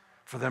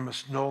 For them,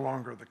 it's no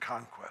longer the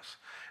conquest.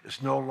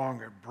 It's no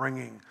longer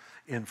bringing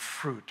in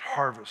fruit,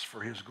 harvest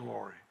for his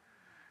glory.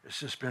 It's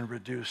just been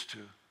reduced to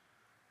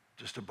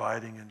just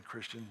abiding in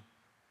Christian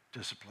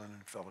discipline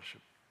and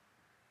fellowship.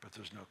 But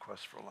there's no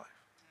quest for life.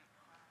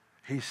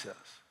 He says,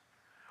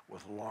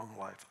 with long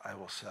life, I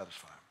will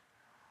satisfy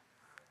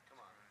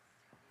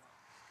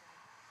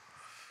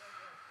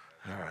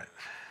him. All right.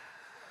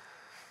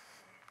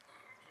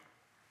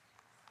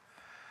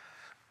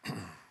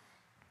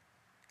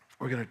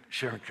 We're going to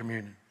share in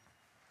communion.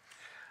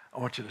 I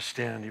want you to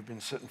stand. You've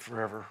been sitting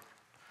forever.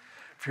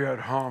 If you're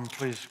at home,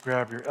 please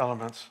grab your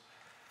elements.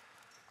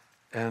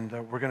 And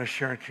we're going to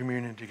share in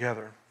communion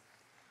together.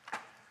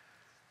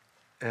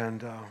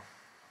 And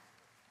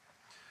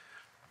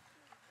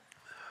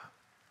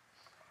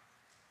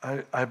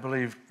I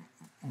believe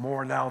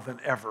more now than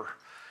ever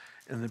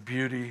in the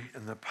beauty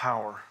and the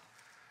power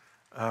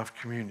of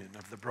communion,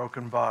 of the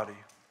broken body,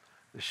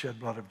 the shed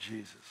blood of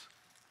Jesus.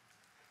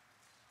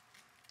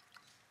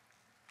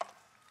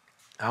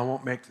 I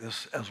won't make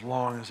this as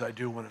long as I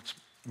do when it's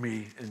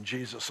me and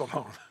Jesus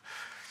alone,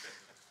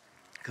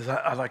 because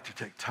I like to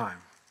take time.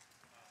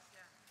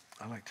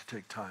 I like to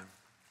take time.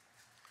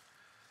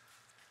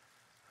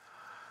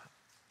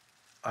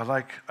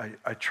 I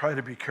try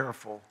to be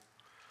careful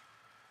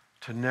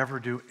to never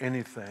do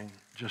anything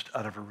just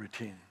out of a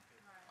routine.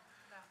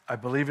 I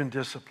believe in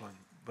discipline,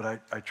 but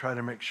I try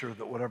to make sure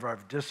that whatever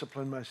I've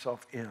disciplined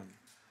myself in,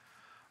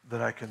 that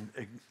I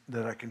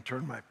can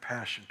turn my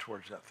passion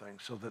towards that thing,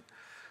 so that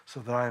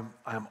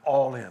I'm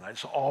all in. I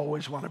just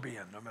always want to be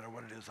in, no matter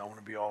what it is. I want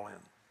to be all in.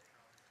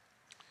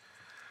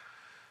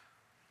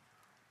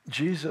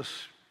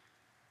 Jesus,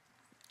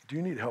 do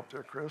you need help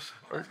there, Chris?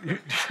 All right.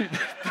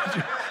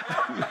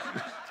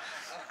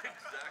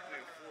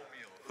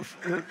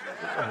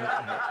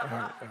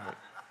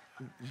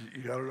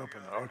 You got it up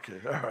in there. Okay,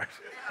 all right.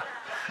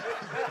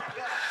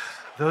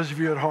 Those of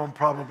you at home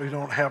probably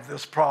don't have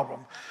this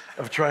problem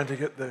of trying to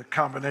get the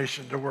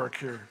combination to work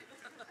here.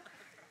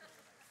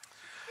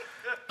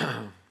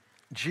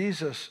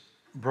 Jesus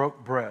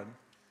broke bread,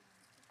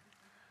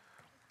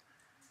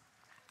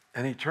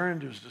 and he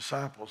turned to his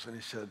disciples and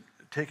he said,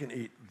 "Take and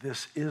eat.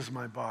 This is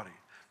my body."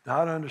 Now,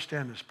 I don't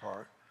understand this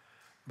part,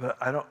 but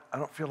I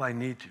don't feel I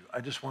need to. I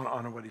just want to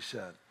honor what he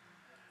said.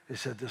 He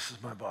said, "This is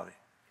my body."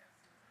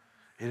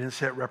 He didn't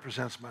say it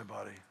represents my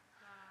body.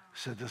 He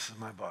said, "This is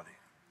my body."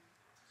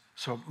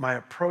 So my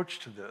approach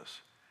to this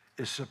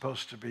is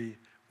supposed to be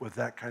with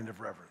that kind of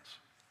reverence,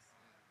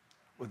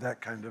 with that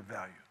kind of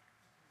value.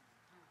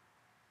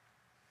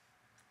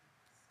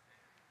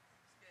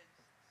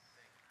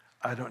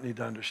 I don't need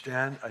to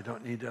understand. I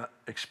don't need to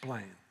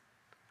explain.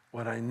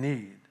 What I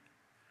need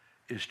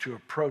is to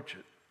approach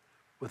it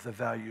with the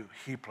value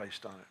he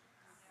placed on it.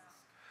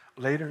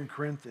 Later in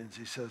Corinthians,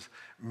 he says,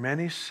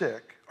 many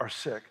are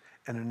sick,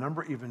 and a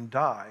number even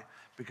die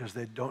because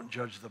they don't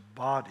judge the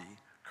body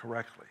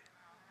correctly.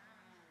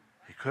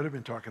 He could have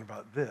been talking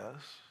about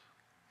this.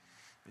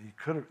 He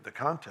could have, the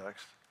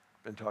context,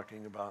 been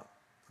talking about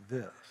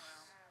this.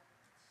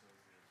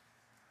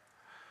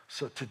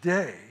 So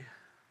today,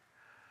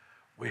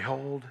 we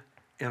hold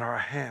in our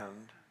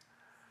hand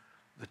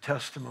the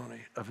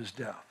testimony of his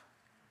death,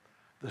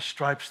 the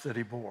stripes that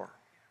he bore.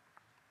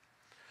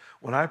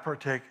 When I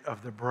partake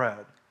of the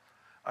bread,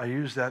 I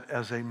use that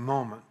as a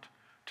moment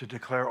to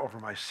declare over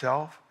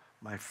myself,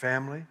 my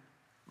family,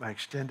 my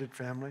extended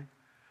family,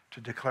 to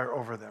declare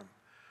over them,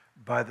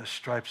 by the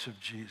stripes of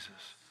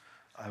Jesus,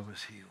 I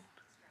was healed.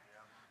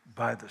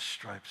 By the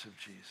stripes of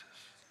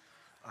Jesus,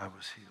 I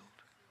was healed.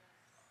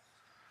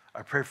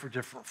 I pray for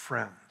different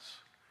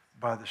friends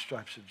by the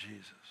stripes of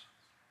Jesus.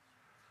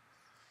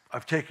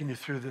 I've taken you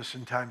through this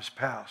in times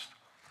past.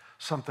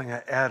 Something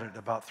I added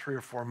about 3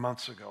 or 4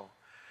 months ago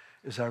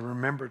is I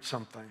remembered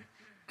something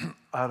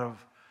out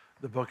of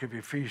the book of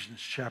Ephesians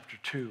chapter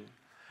 2,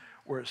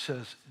 where it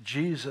says,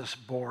 Jesus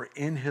bore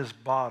in his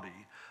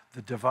body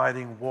the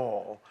dividing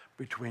wall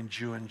between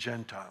Jew and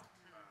Gentile.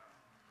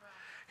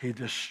 He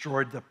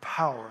destroyed the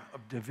power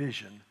of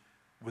division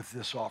with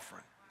this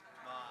offering.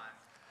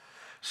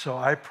 So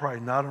I pray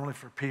not only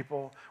for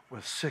people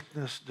with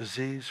sickness,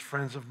 disease,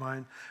 friends of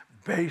mine,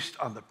 based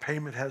on the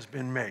payment has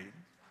been made.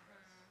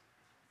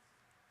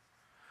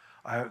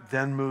 I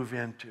then move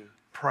into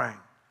praying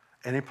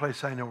any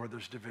place I know where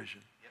there's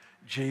division.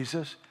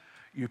 Jesus,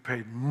 you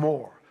paid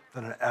more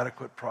than an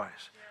adequate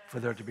price for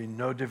there to be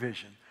no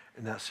division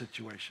in that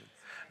situation.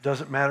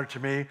 Doesn't matter to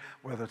me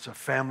whether it's a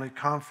family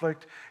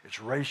conflict, it's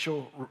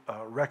racial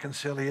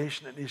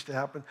reconciliation that needs to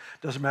happen.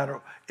 Doesn't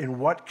matter in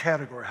what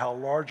category, how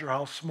large or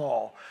how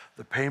small,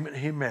 the payment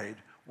he made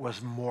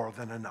was more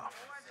than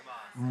enough.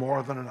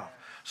 More than enough.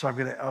 So I'm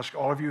going to ask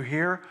all of you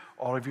here,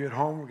 all of you at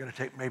home, we're going to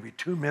take maybe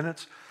 2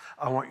 minutes.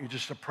 I want you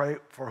just to pray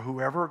for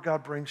whoever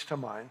God brings to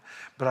mind.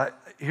 But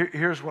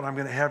here's what I'm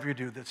going to have you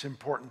do that's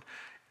important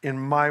in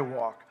my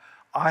walk.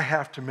 I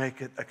have to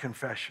make it a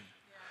confession.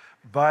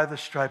 By the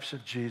stripes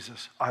of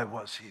Jesus, I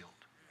was healed.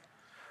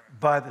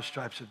 By the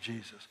stripes of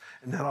Jesus.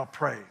 And then I'll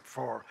pray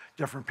for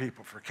different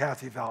people, for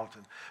Kathy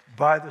Valentin.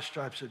 By the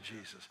stripes of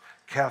Jesus,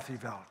 Kathy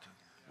Valentin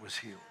was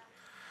healed.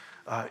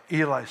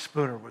 Eli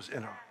Spooner was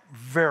in a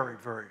very,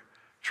 very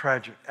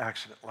tragic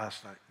accident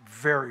last night.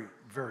 Very,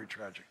 very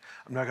tragic.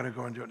 I'm not going to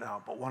go into it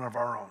now, but one of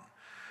our own.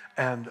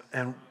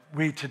 And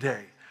we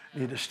today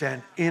need to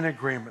stand in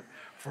agreement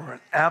for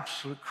an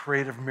absolute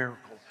creative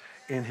miracle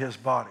in his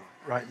body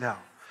right now.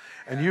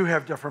 And you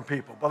have different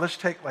people. But let's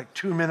take like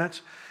 2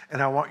 minutes,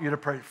 and I want you to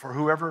pray for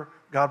whoever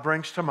God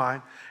brings to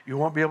mind. You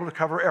won't be able to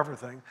cover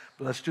everything,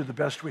 but let's do the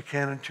best we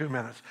can in 2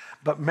 minutes.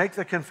 But make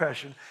the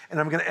confession, and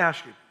I'm going to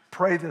ask you,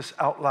 pray this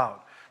out loud.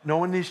 No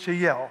one needs to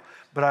yell,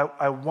 but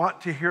I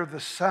want to hear the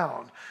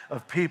sound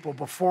of people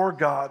before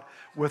God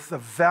with the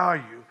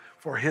value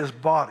for his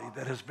body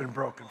that has been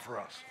broken for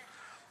us.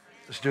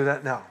 Let's do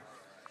that now.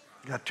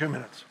 You got 2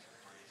 minutes.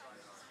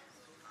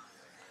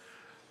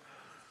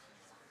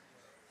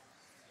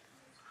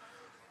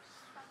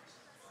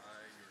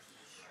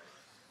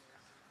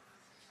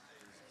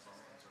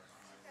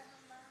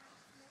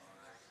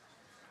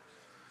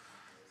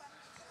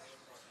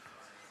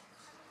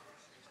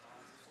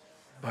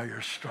 By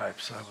your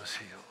stripes I was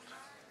healed.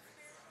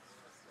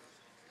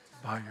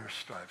 By your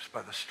stripes,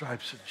 by the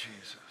stripes of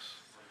Jesus,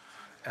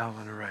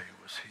 Alan Ray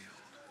was healed.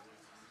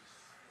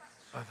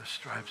 By the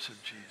stripes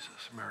of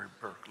Jesus, Mary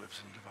Burke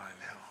lives in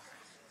divine health.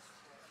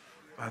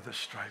 By the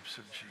stripes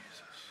of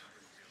Jesus,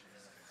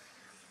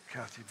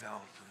 Kathy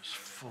Valentin is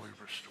fully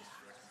restored.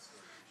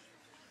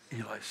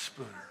 Eli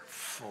Spooner,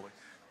 fully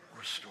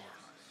restored.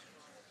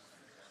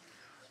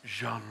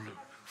 Jean-Luc,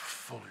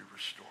 fully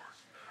restored.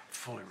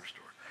 Fully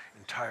restored.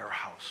 Entire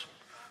household,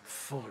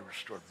 fully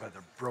restored by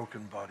the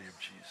broken body of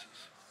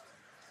Jesus.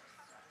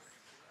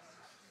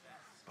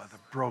 By the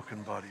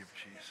broken body of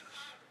Jesus.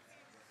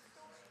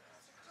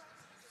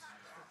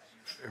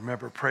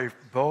 Remember, pray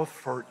both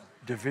for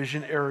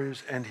division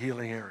areas and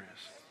healing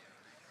areas.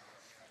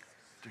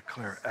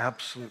 Declare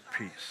absolute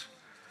peace.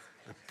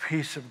 The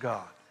peace of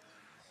God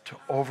to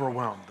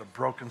overwhelm the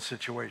broken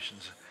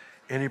situations,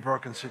 any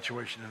broken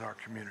situation in our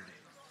community.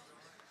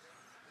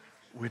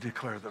 We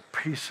declare the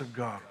peace of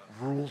God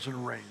rules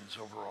and reigns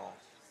over all.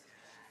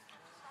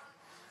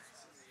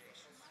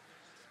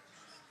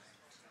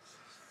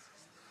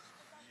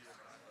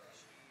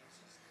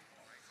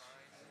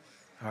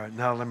 All right,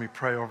 now let me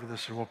pray over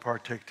this and we'll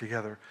partake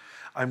together.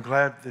 I'm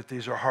glad that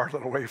these are hard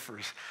little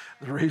wafers.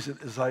 The reason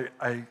is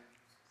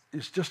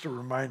it's just a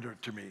reminder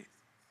to me,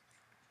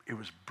 it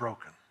was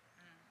broken.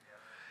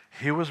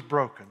 He was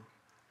broken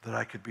that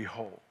I could be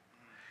whole.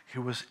 He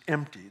was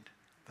emptied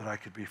that I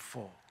could be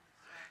full.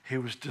 He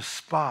was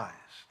despised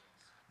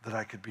that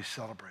I could be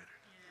celebrated.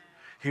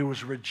 He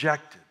was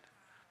rejected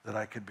that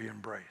I could be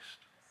embraced.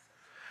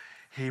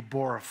 He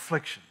bore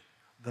affliction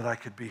that I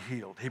could be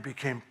healed. He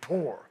became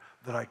poor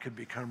that I could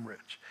become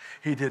rich.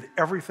 He did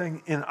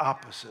everything in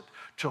opposite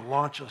to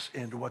launch us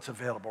into what's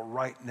available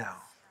right now.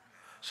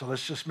 So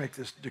let's just make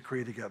this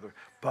decree together.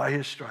 By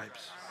his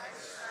stripes,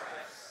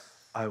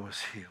 I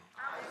was healed.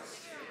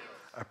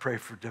 I pray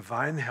for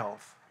divine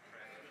health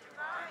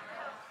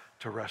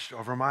to rest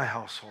over my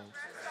household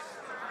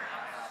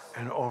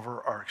and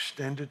over our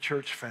extended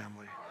church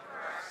family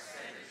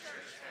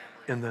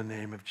in the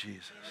name of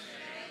Jesus.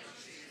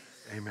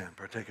 Amen.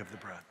 Partake of the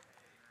bread.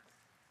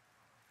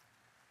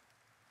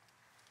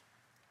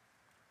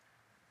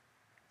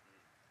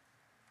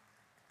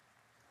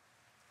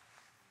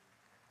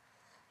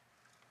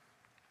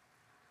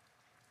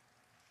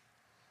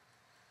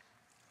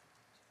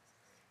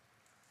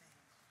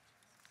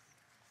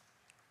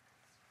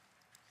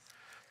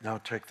 Now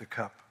take the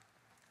cup.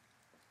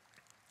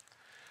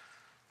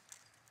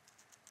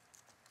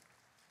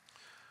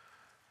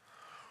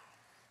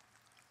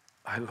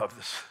 I love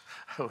this.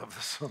 I love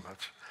this so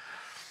much.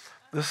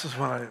 This is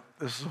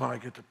when I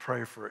get to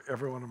pray for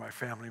every one of my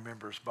family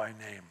members by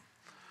name.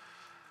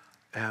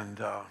 And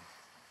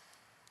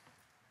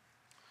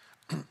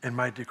in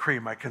my decree,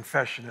 my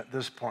confession at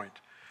this point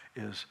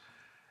is,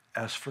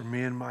 as for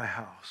me and my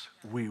house,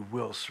 we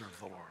will serve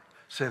the Lord.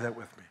 Say that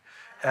with me.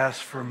 As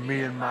for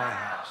me and my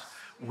house,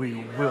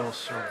 we will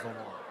serve the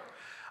Lord.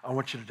 I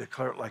want you to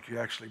declare it like you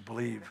actually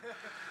believe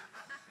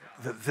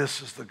that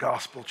this is the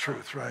gospel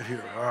truth right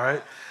here, all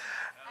right?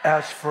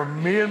 As for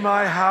me and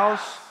my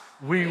house,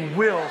 we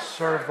will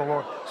serve the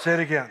Lord. Say it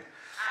again.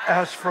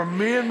 As for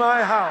me and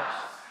my house,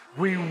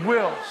 we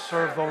will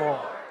serve the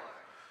Lord.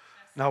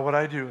 Now what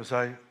I do is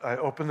I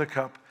open the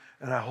cup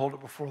and I hold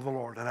it before the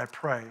Lord and I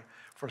pray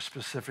for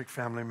specific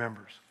family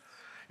members.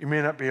 You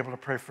may not be able to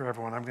pray for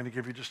everyone. I'm going to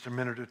give you just a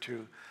minute or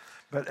two.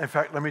 But in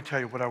fact, let me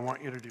tell you what I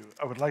want you to do.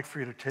 I would like for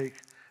you to take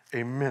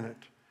a minute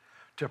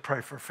to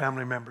pray for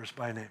family members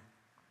by name.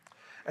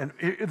 And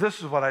this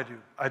is what I do.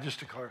 I just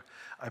declare,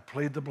 I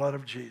plead the blood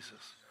of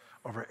Jesus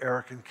over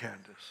Eric and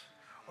Candace,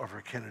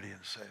 over Kennedy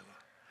and Selah.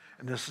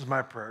 And this is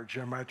my prayer,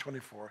 Jeremiah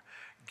 24,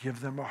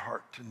 give them a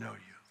heart to know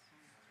you.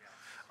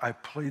 I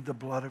plead the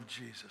blood of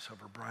Jesus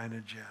over Brian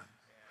and Jen,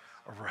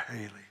 over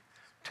Haley,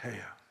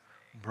 Taya,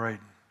 Braden,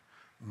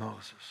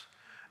 Moses,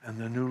 and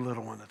the new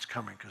little one that's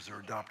coming because they're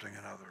adopting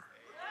another.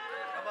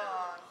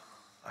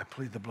 I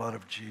plead the blood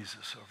of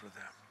Jesus over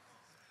them.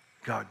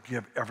 God,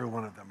 give every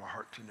one of them a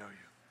heart to know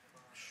you.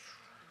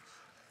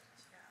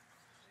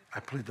 I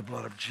plead the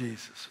blood of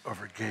Jesus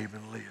over Gabe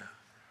and Leah,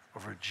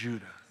 over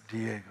Judah,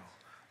 Diego,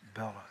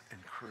 Bella,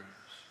 and Cruz.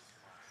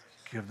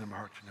 Give them a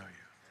heart to know you.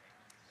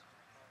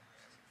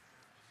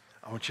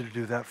 I want you to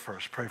do that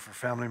first. Pray for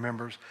family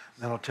members,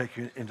 and then I'll take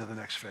you into the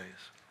next phase.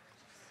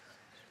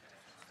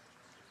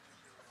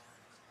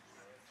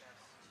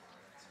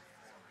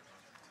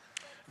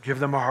 Give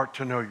them a heart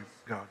to know you,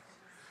 God.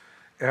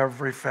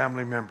 Every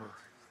family member.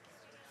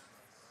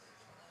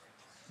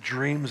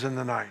 Dreams in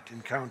the night,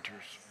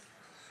 encounters.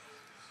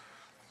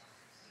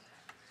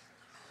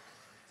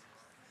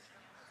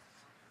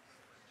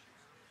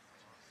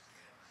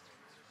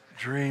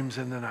 Dreams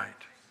in the night.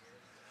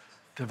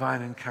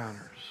 Divine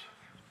encounters.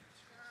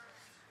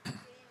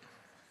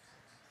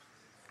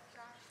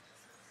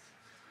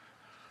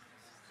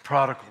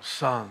 Prodigal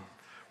son,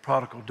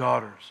 prodigal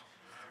daughters,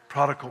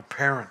 prodigal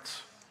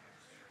parents,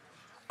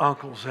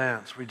 uncles,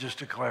 aunts. We just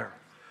declare,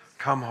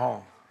 come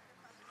home.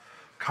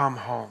 Come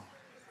home.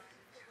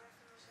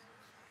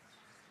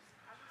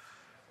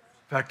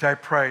 In fact, I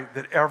pray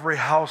that every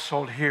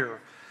household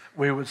here,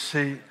 we would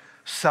see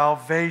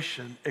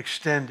salvation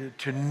extended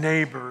to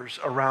neighbors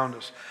around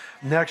us,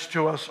 next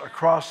to us,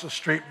 across the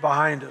street,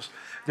 behind us.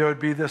 There would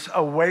be this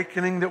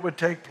awakening that would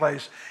take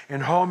place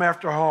in home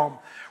after home,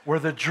 where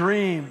the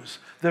dreams,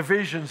 the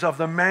visions of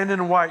the man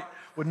in white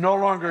would no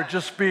longer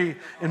just be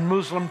in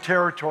Muslim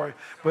territory,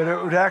 but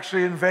it would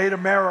actually invade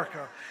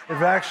America. It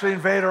would actually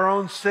invade our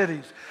own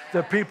cities.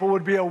 The people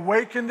would be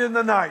awakened in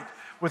the night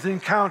with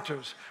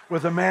encounters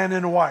with the man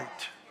in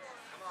white.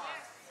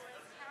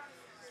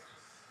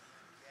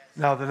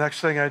 Now, the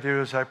next thing I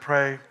do is I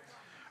pray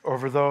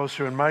over those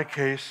who, in my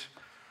case,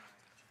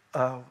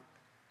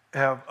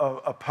 have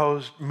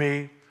opposed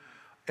me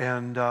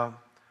and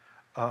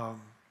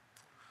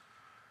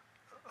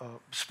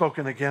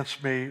spoken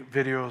against me,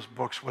 videos,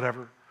 books,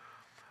 whatever.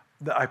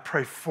 That I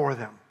pray for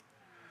them,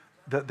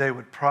 that they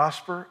would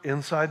prosper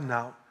inside and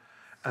out,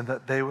 and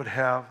that they would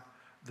have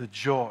the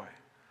joy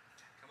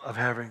of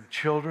having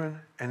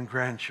children and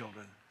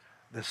grandchildren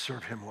that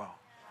serve him well,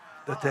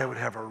 that they would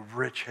have a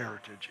rich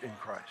heritage in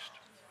Christ.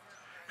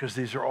 Because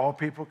these are all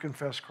people who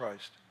confess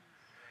Christ,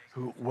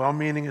 who,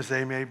 well-meaning as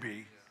they may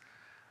be,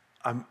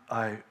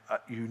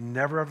 you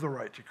never have the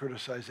right to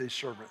criticize a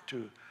servant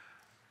to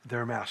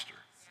their master.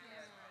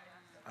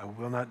 I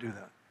will not do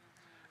that.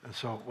 And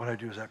so what I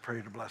do is I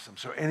pray to bless them.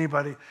 So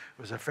anybody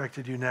who has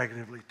affected you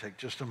negatively, take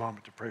just a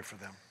moment to pray for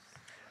them.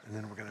 And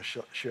then we're going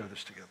to share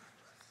this together.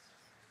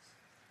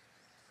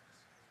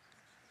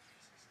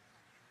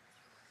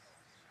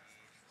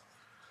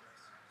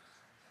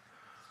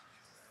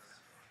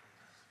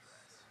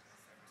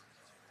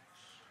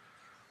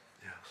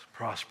 Yes,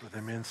 prosper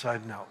them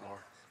inside and out,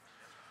 Lord.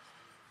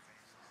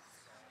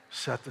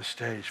 Set the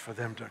stage for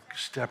them to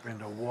step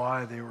into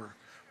why they were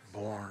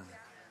born.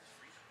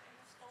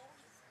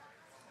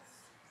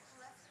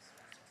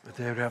 That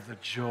they would have the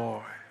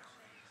joy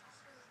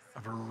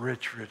of a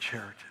rich, rich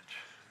heritage.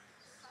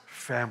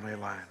 Family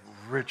line,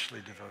 richly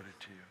devoted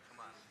to you.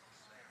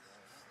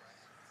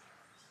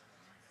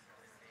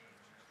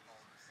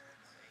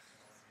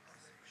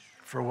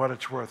 For what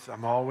it's worth,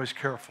 I'm always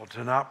careful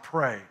to not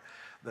pray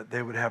that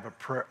they would have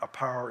a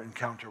power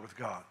encounter with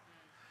God,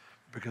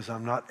 because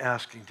I'm not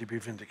asking to be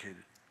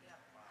vindicated.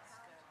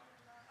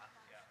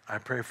 I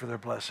pray for their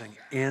blessing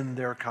in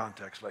their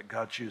context. Let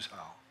God choose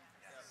how.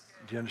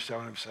 Do you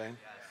understand what I'm saying?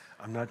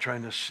 I'm not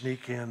trying to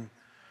sneak in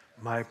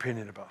my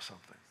opinion about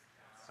something.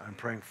 I'm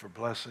praying for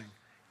blessing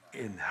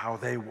in how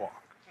they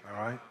walk, all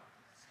right?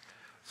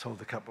 Let's hold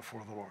the cup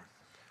before the Lord.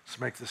 Let's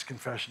make this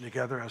confession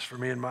together. As for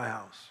me and my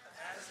house,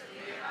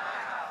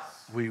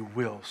 we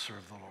will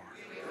serve the Lord.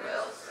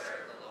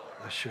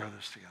 Let's share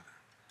this together.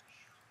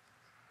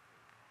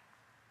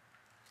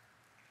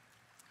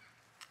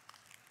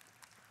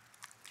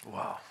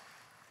 Wow.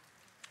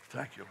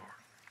 Thank you, Lord.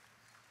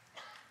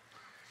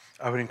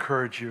 I would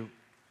encourage you.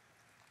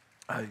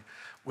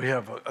 We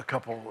have a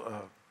couple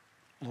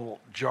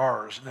little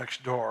jars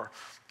next door,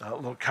 a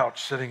little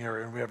couch sitting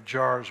area, and we have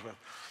jars with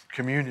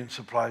communion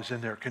supplies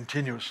in there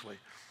continuously.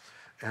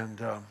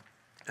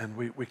 And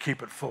we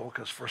keep it full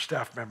because for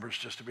staff members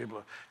just to be able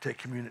to take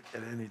communion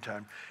at any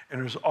time. And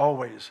there's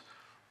always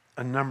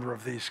a number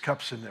of these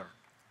cups in there.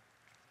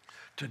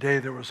 Today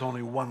there was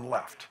only one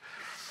left.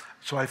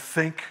 So I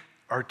think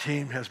our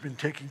team has been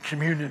taking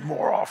communion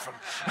more often,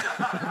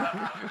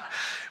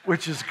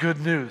 which is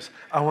good news.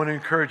 I want to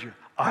encourage you.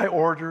 I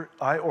ordered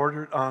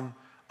on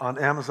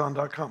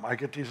Amazon.com. I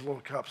get these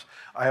little cups.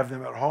 I have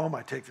them at home.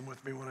 I take them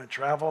with me when I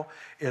travel.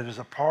 It is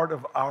a part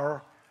of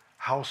our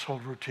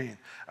household routine.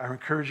 I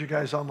encourage you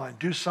guys online.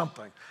 Do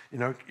something. You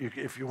know,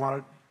 if you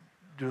want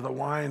to do the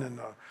wine and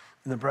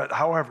the bread,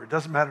 however, it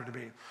doesn't matter to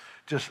me.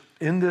 Just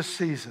in this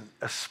season,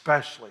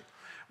 especially,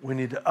 we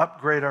need to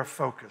upgrade our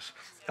focus.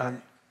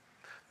 And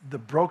the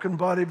broken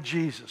body of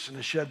Jesus and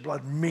the shed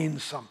blood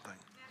means something.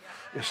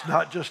 It's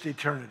not just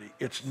eternity.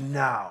 It's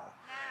now.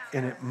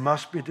 And it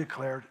must be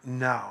declared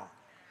now.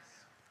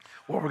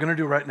 What we're going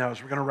to do right now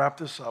is we're going to wrap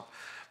this up.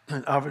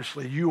 And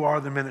obviously, you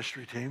are the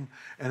ministry team.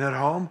 And at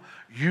home,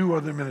 you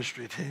are the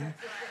ministry team.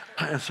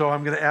 And so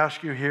I'm going to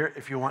ask you here,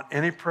 if you want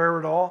any prayer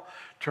at all,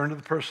 turn to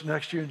the person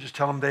next to you and just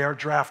tell them they are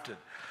drafted.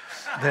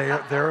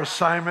 Their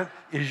assignment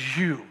is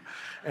you.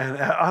 And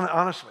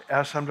honestly,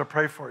 ask them to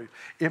pray for you.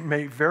 It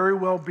may very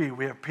well be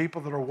we have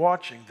people that are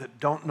watching that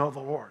don't know the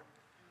Lord.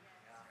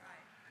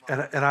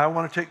 And I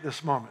want to take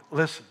this moment.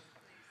 Listen,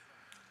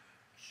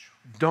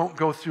 don't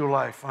go through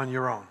life on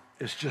your own.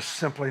 It's just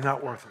simply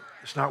not worth it.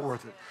 It's not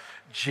worth it.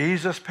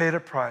 Jesus paid a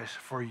price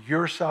for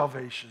your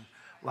salvation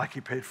like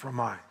he paid for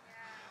mine.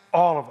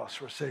 All of us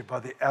were saved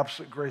by the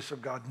absolute grace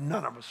of God.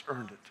 None of us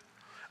earned it.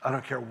 I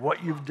don't care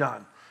what you've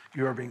done.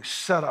 You are being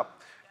set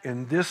up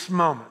in this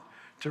moment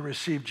to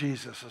receive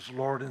Jesus as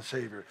Lord and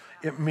Savior.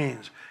 It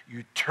means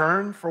you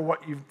turn from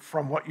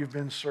what you've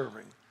been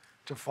serving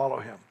to follow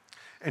him.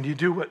 And you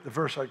do what the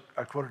verse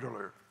I quoted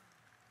earlier.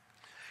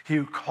 He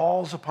who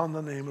calls upon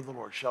the name of the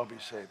Lord shall be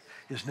saved.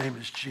 His name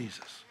is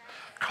Jesus.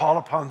 Call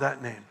upon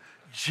that name,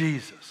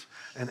 Jesus,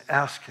 and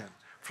ask him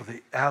for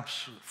the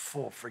absolute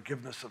full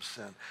forgiveness of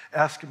sin.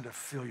 Ask him to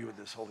fill you with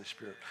his Holy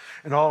Spirit.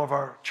 And all of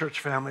our church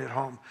family at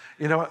home,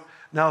 you know what?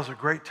 Now is a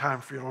great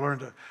time for you to learn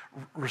to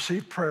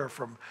receive prayer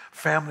from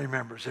family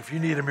members. If you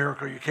need a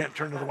miracle, you can't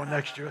turn to the one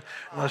next to you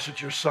unless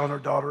it's your son or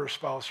daughter or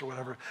spouse or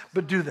whatever.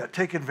 But do that.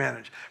 Take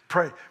advantage.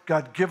 Pray.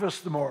 God, give us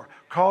the more.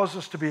 Cause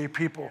us to be a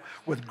people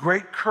with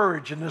great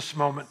courage in this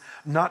moment,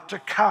 not to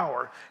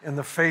cower in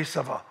the face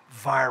of a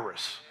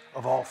virus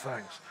of all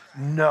things.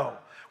 No.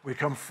 We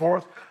come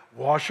forth,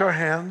 wash our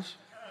hands.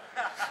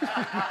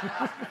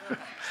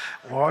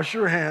 Wash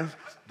your hands.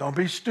 Don't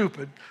be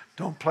stupid.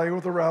 Don't play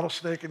with a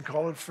rattlesnake and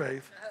call it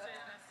faith.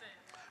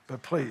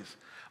 But please,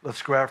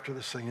 let's go after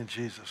this thing in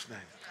Jesus'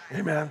 name.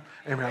 Amen.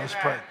 Amen. Let's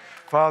pray.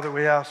 Father,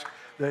 we ask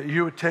that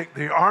you would take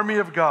the army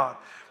of God,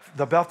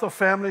 the Bethel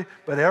family,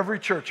 but every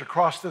church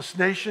across this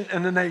nation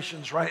and the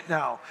nations right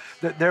now,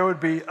 that there would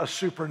be a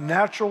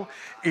supernatural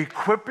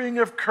equipping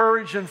of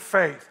courage and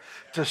faith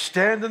to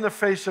stand in the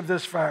face of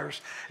this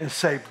virus and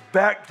say,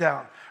 back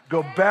down,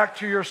 go back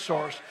to your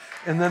source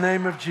in the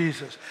name of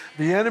Jesus.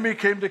 The enemy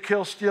came to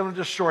kill, steal, and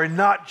destroy,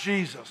 not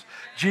Jesus.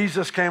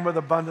 Jesus came with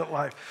abundant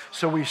life.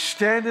 So we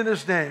stand in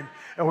his name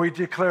and we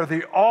declare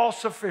the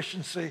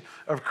all-sufficiency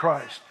of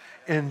Christ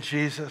in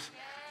Jesus'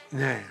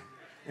 name.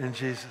 In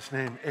Jesus'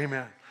 name,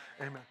 amen.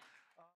 Amen.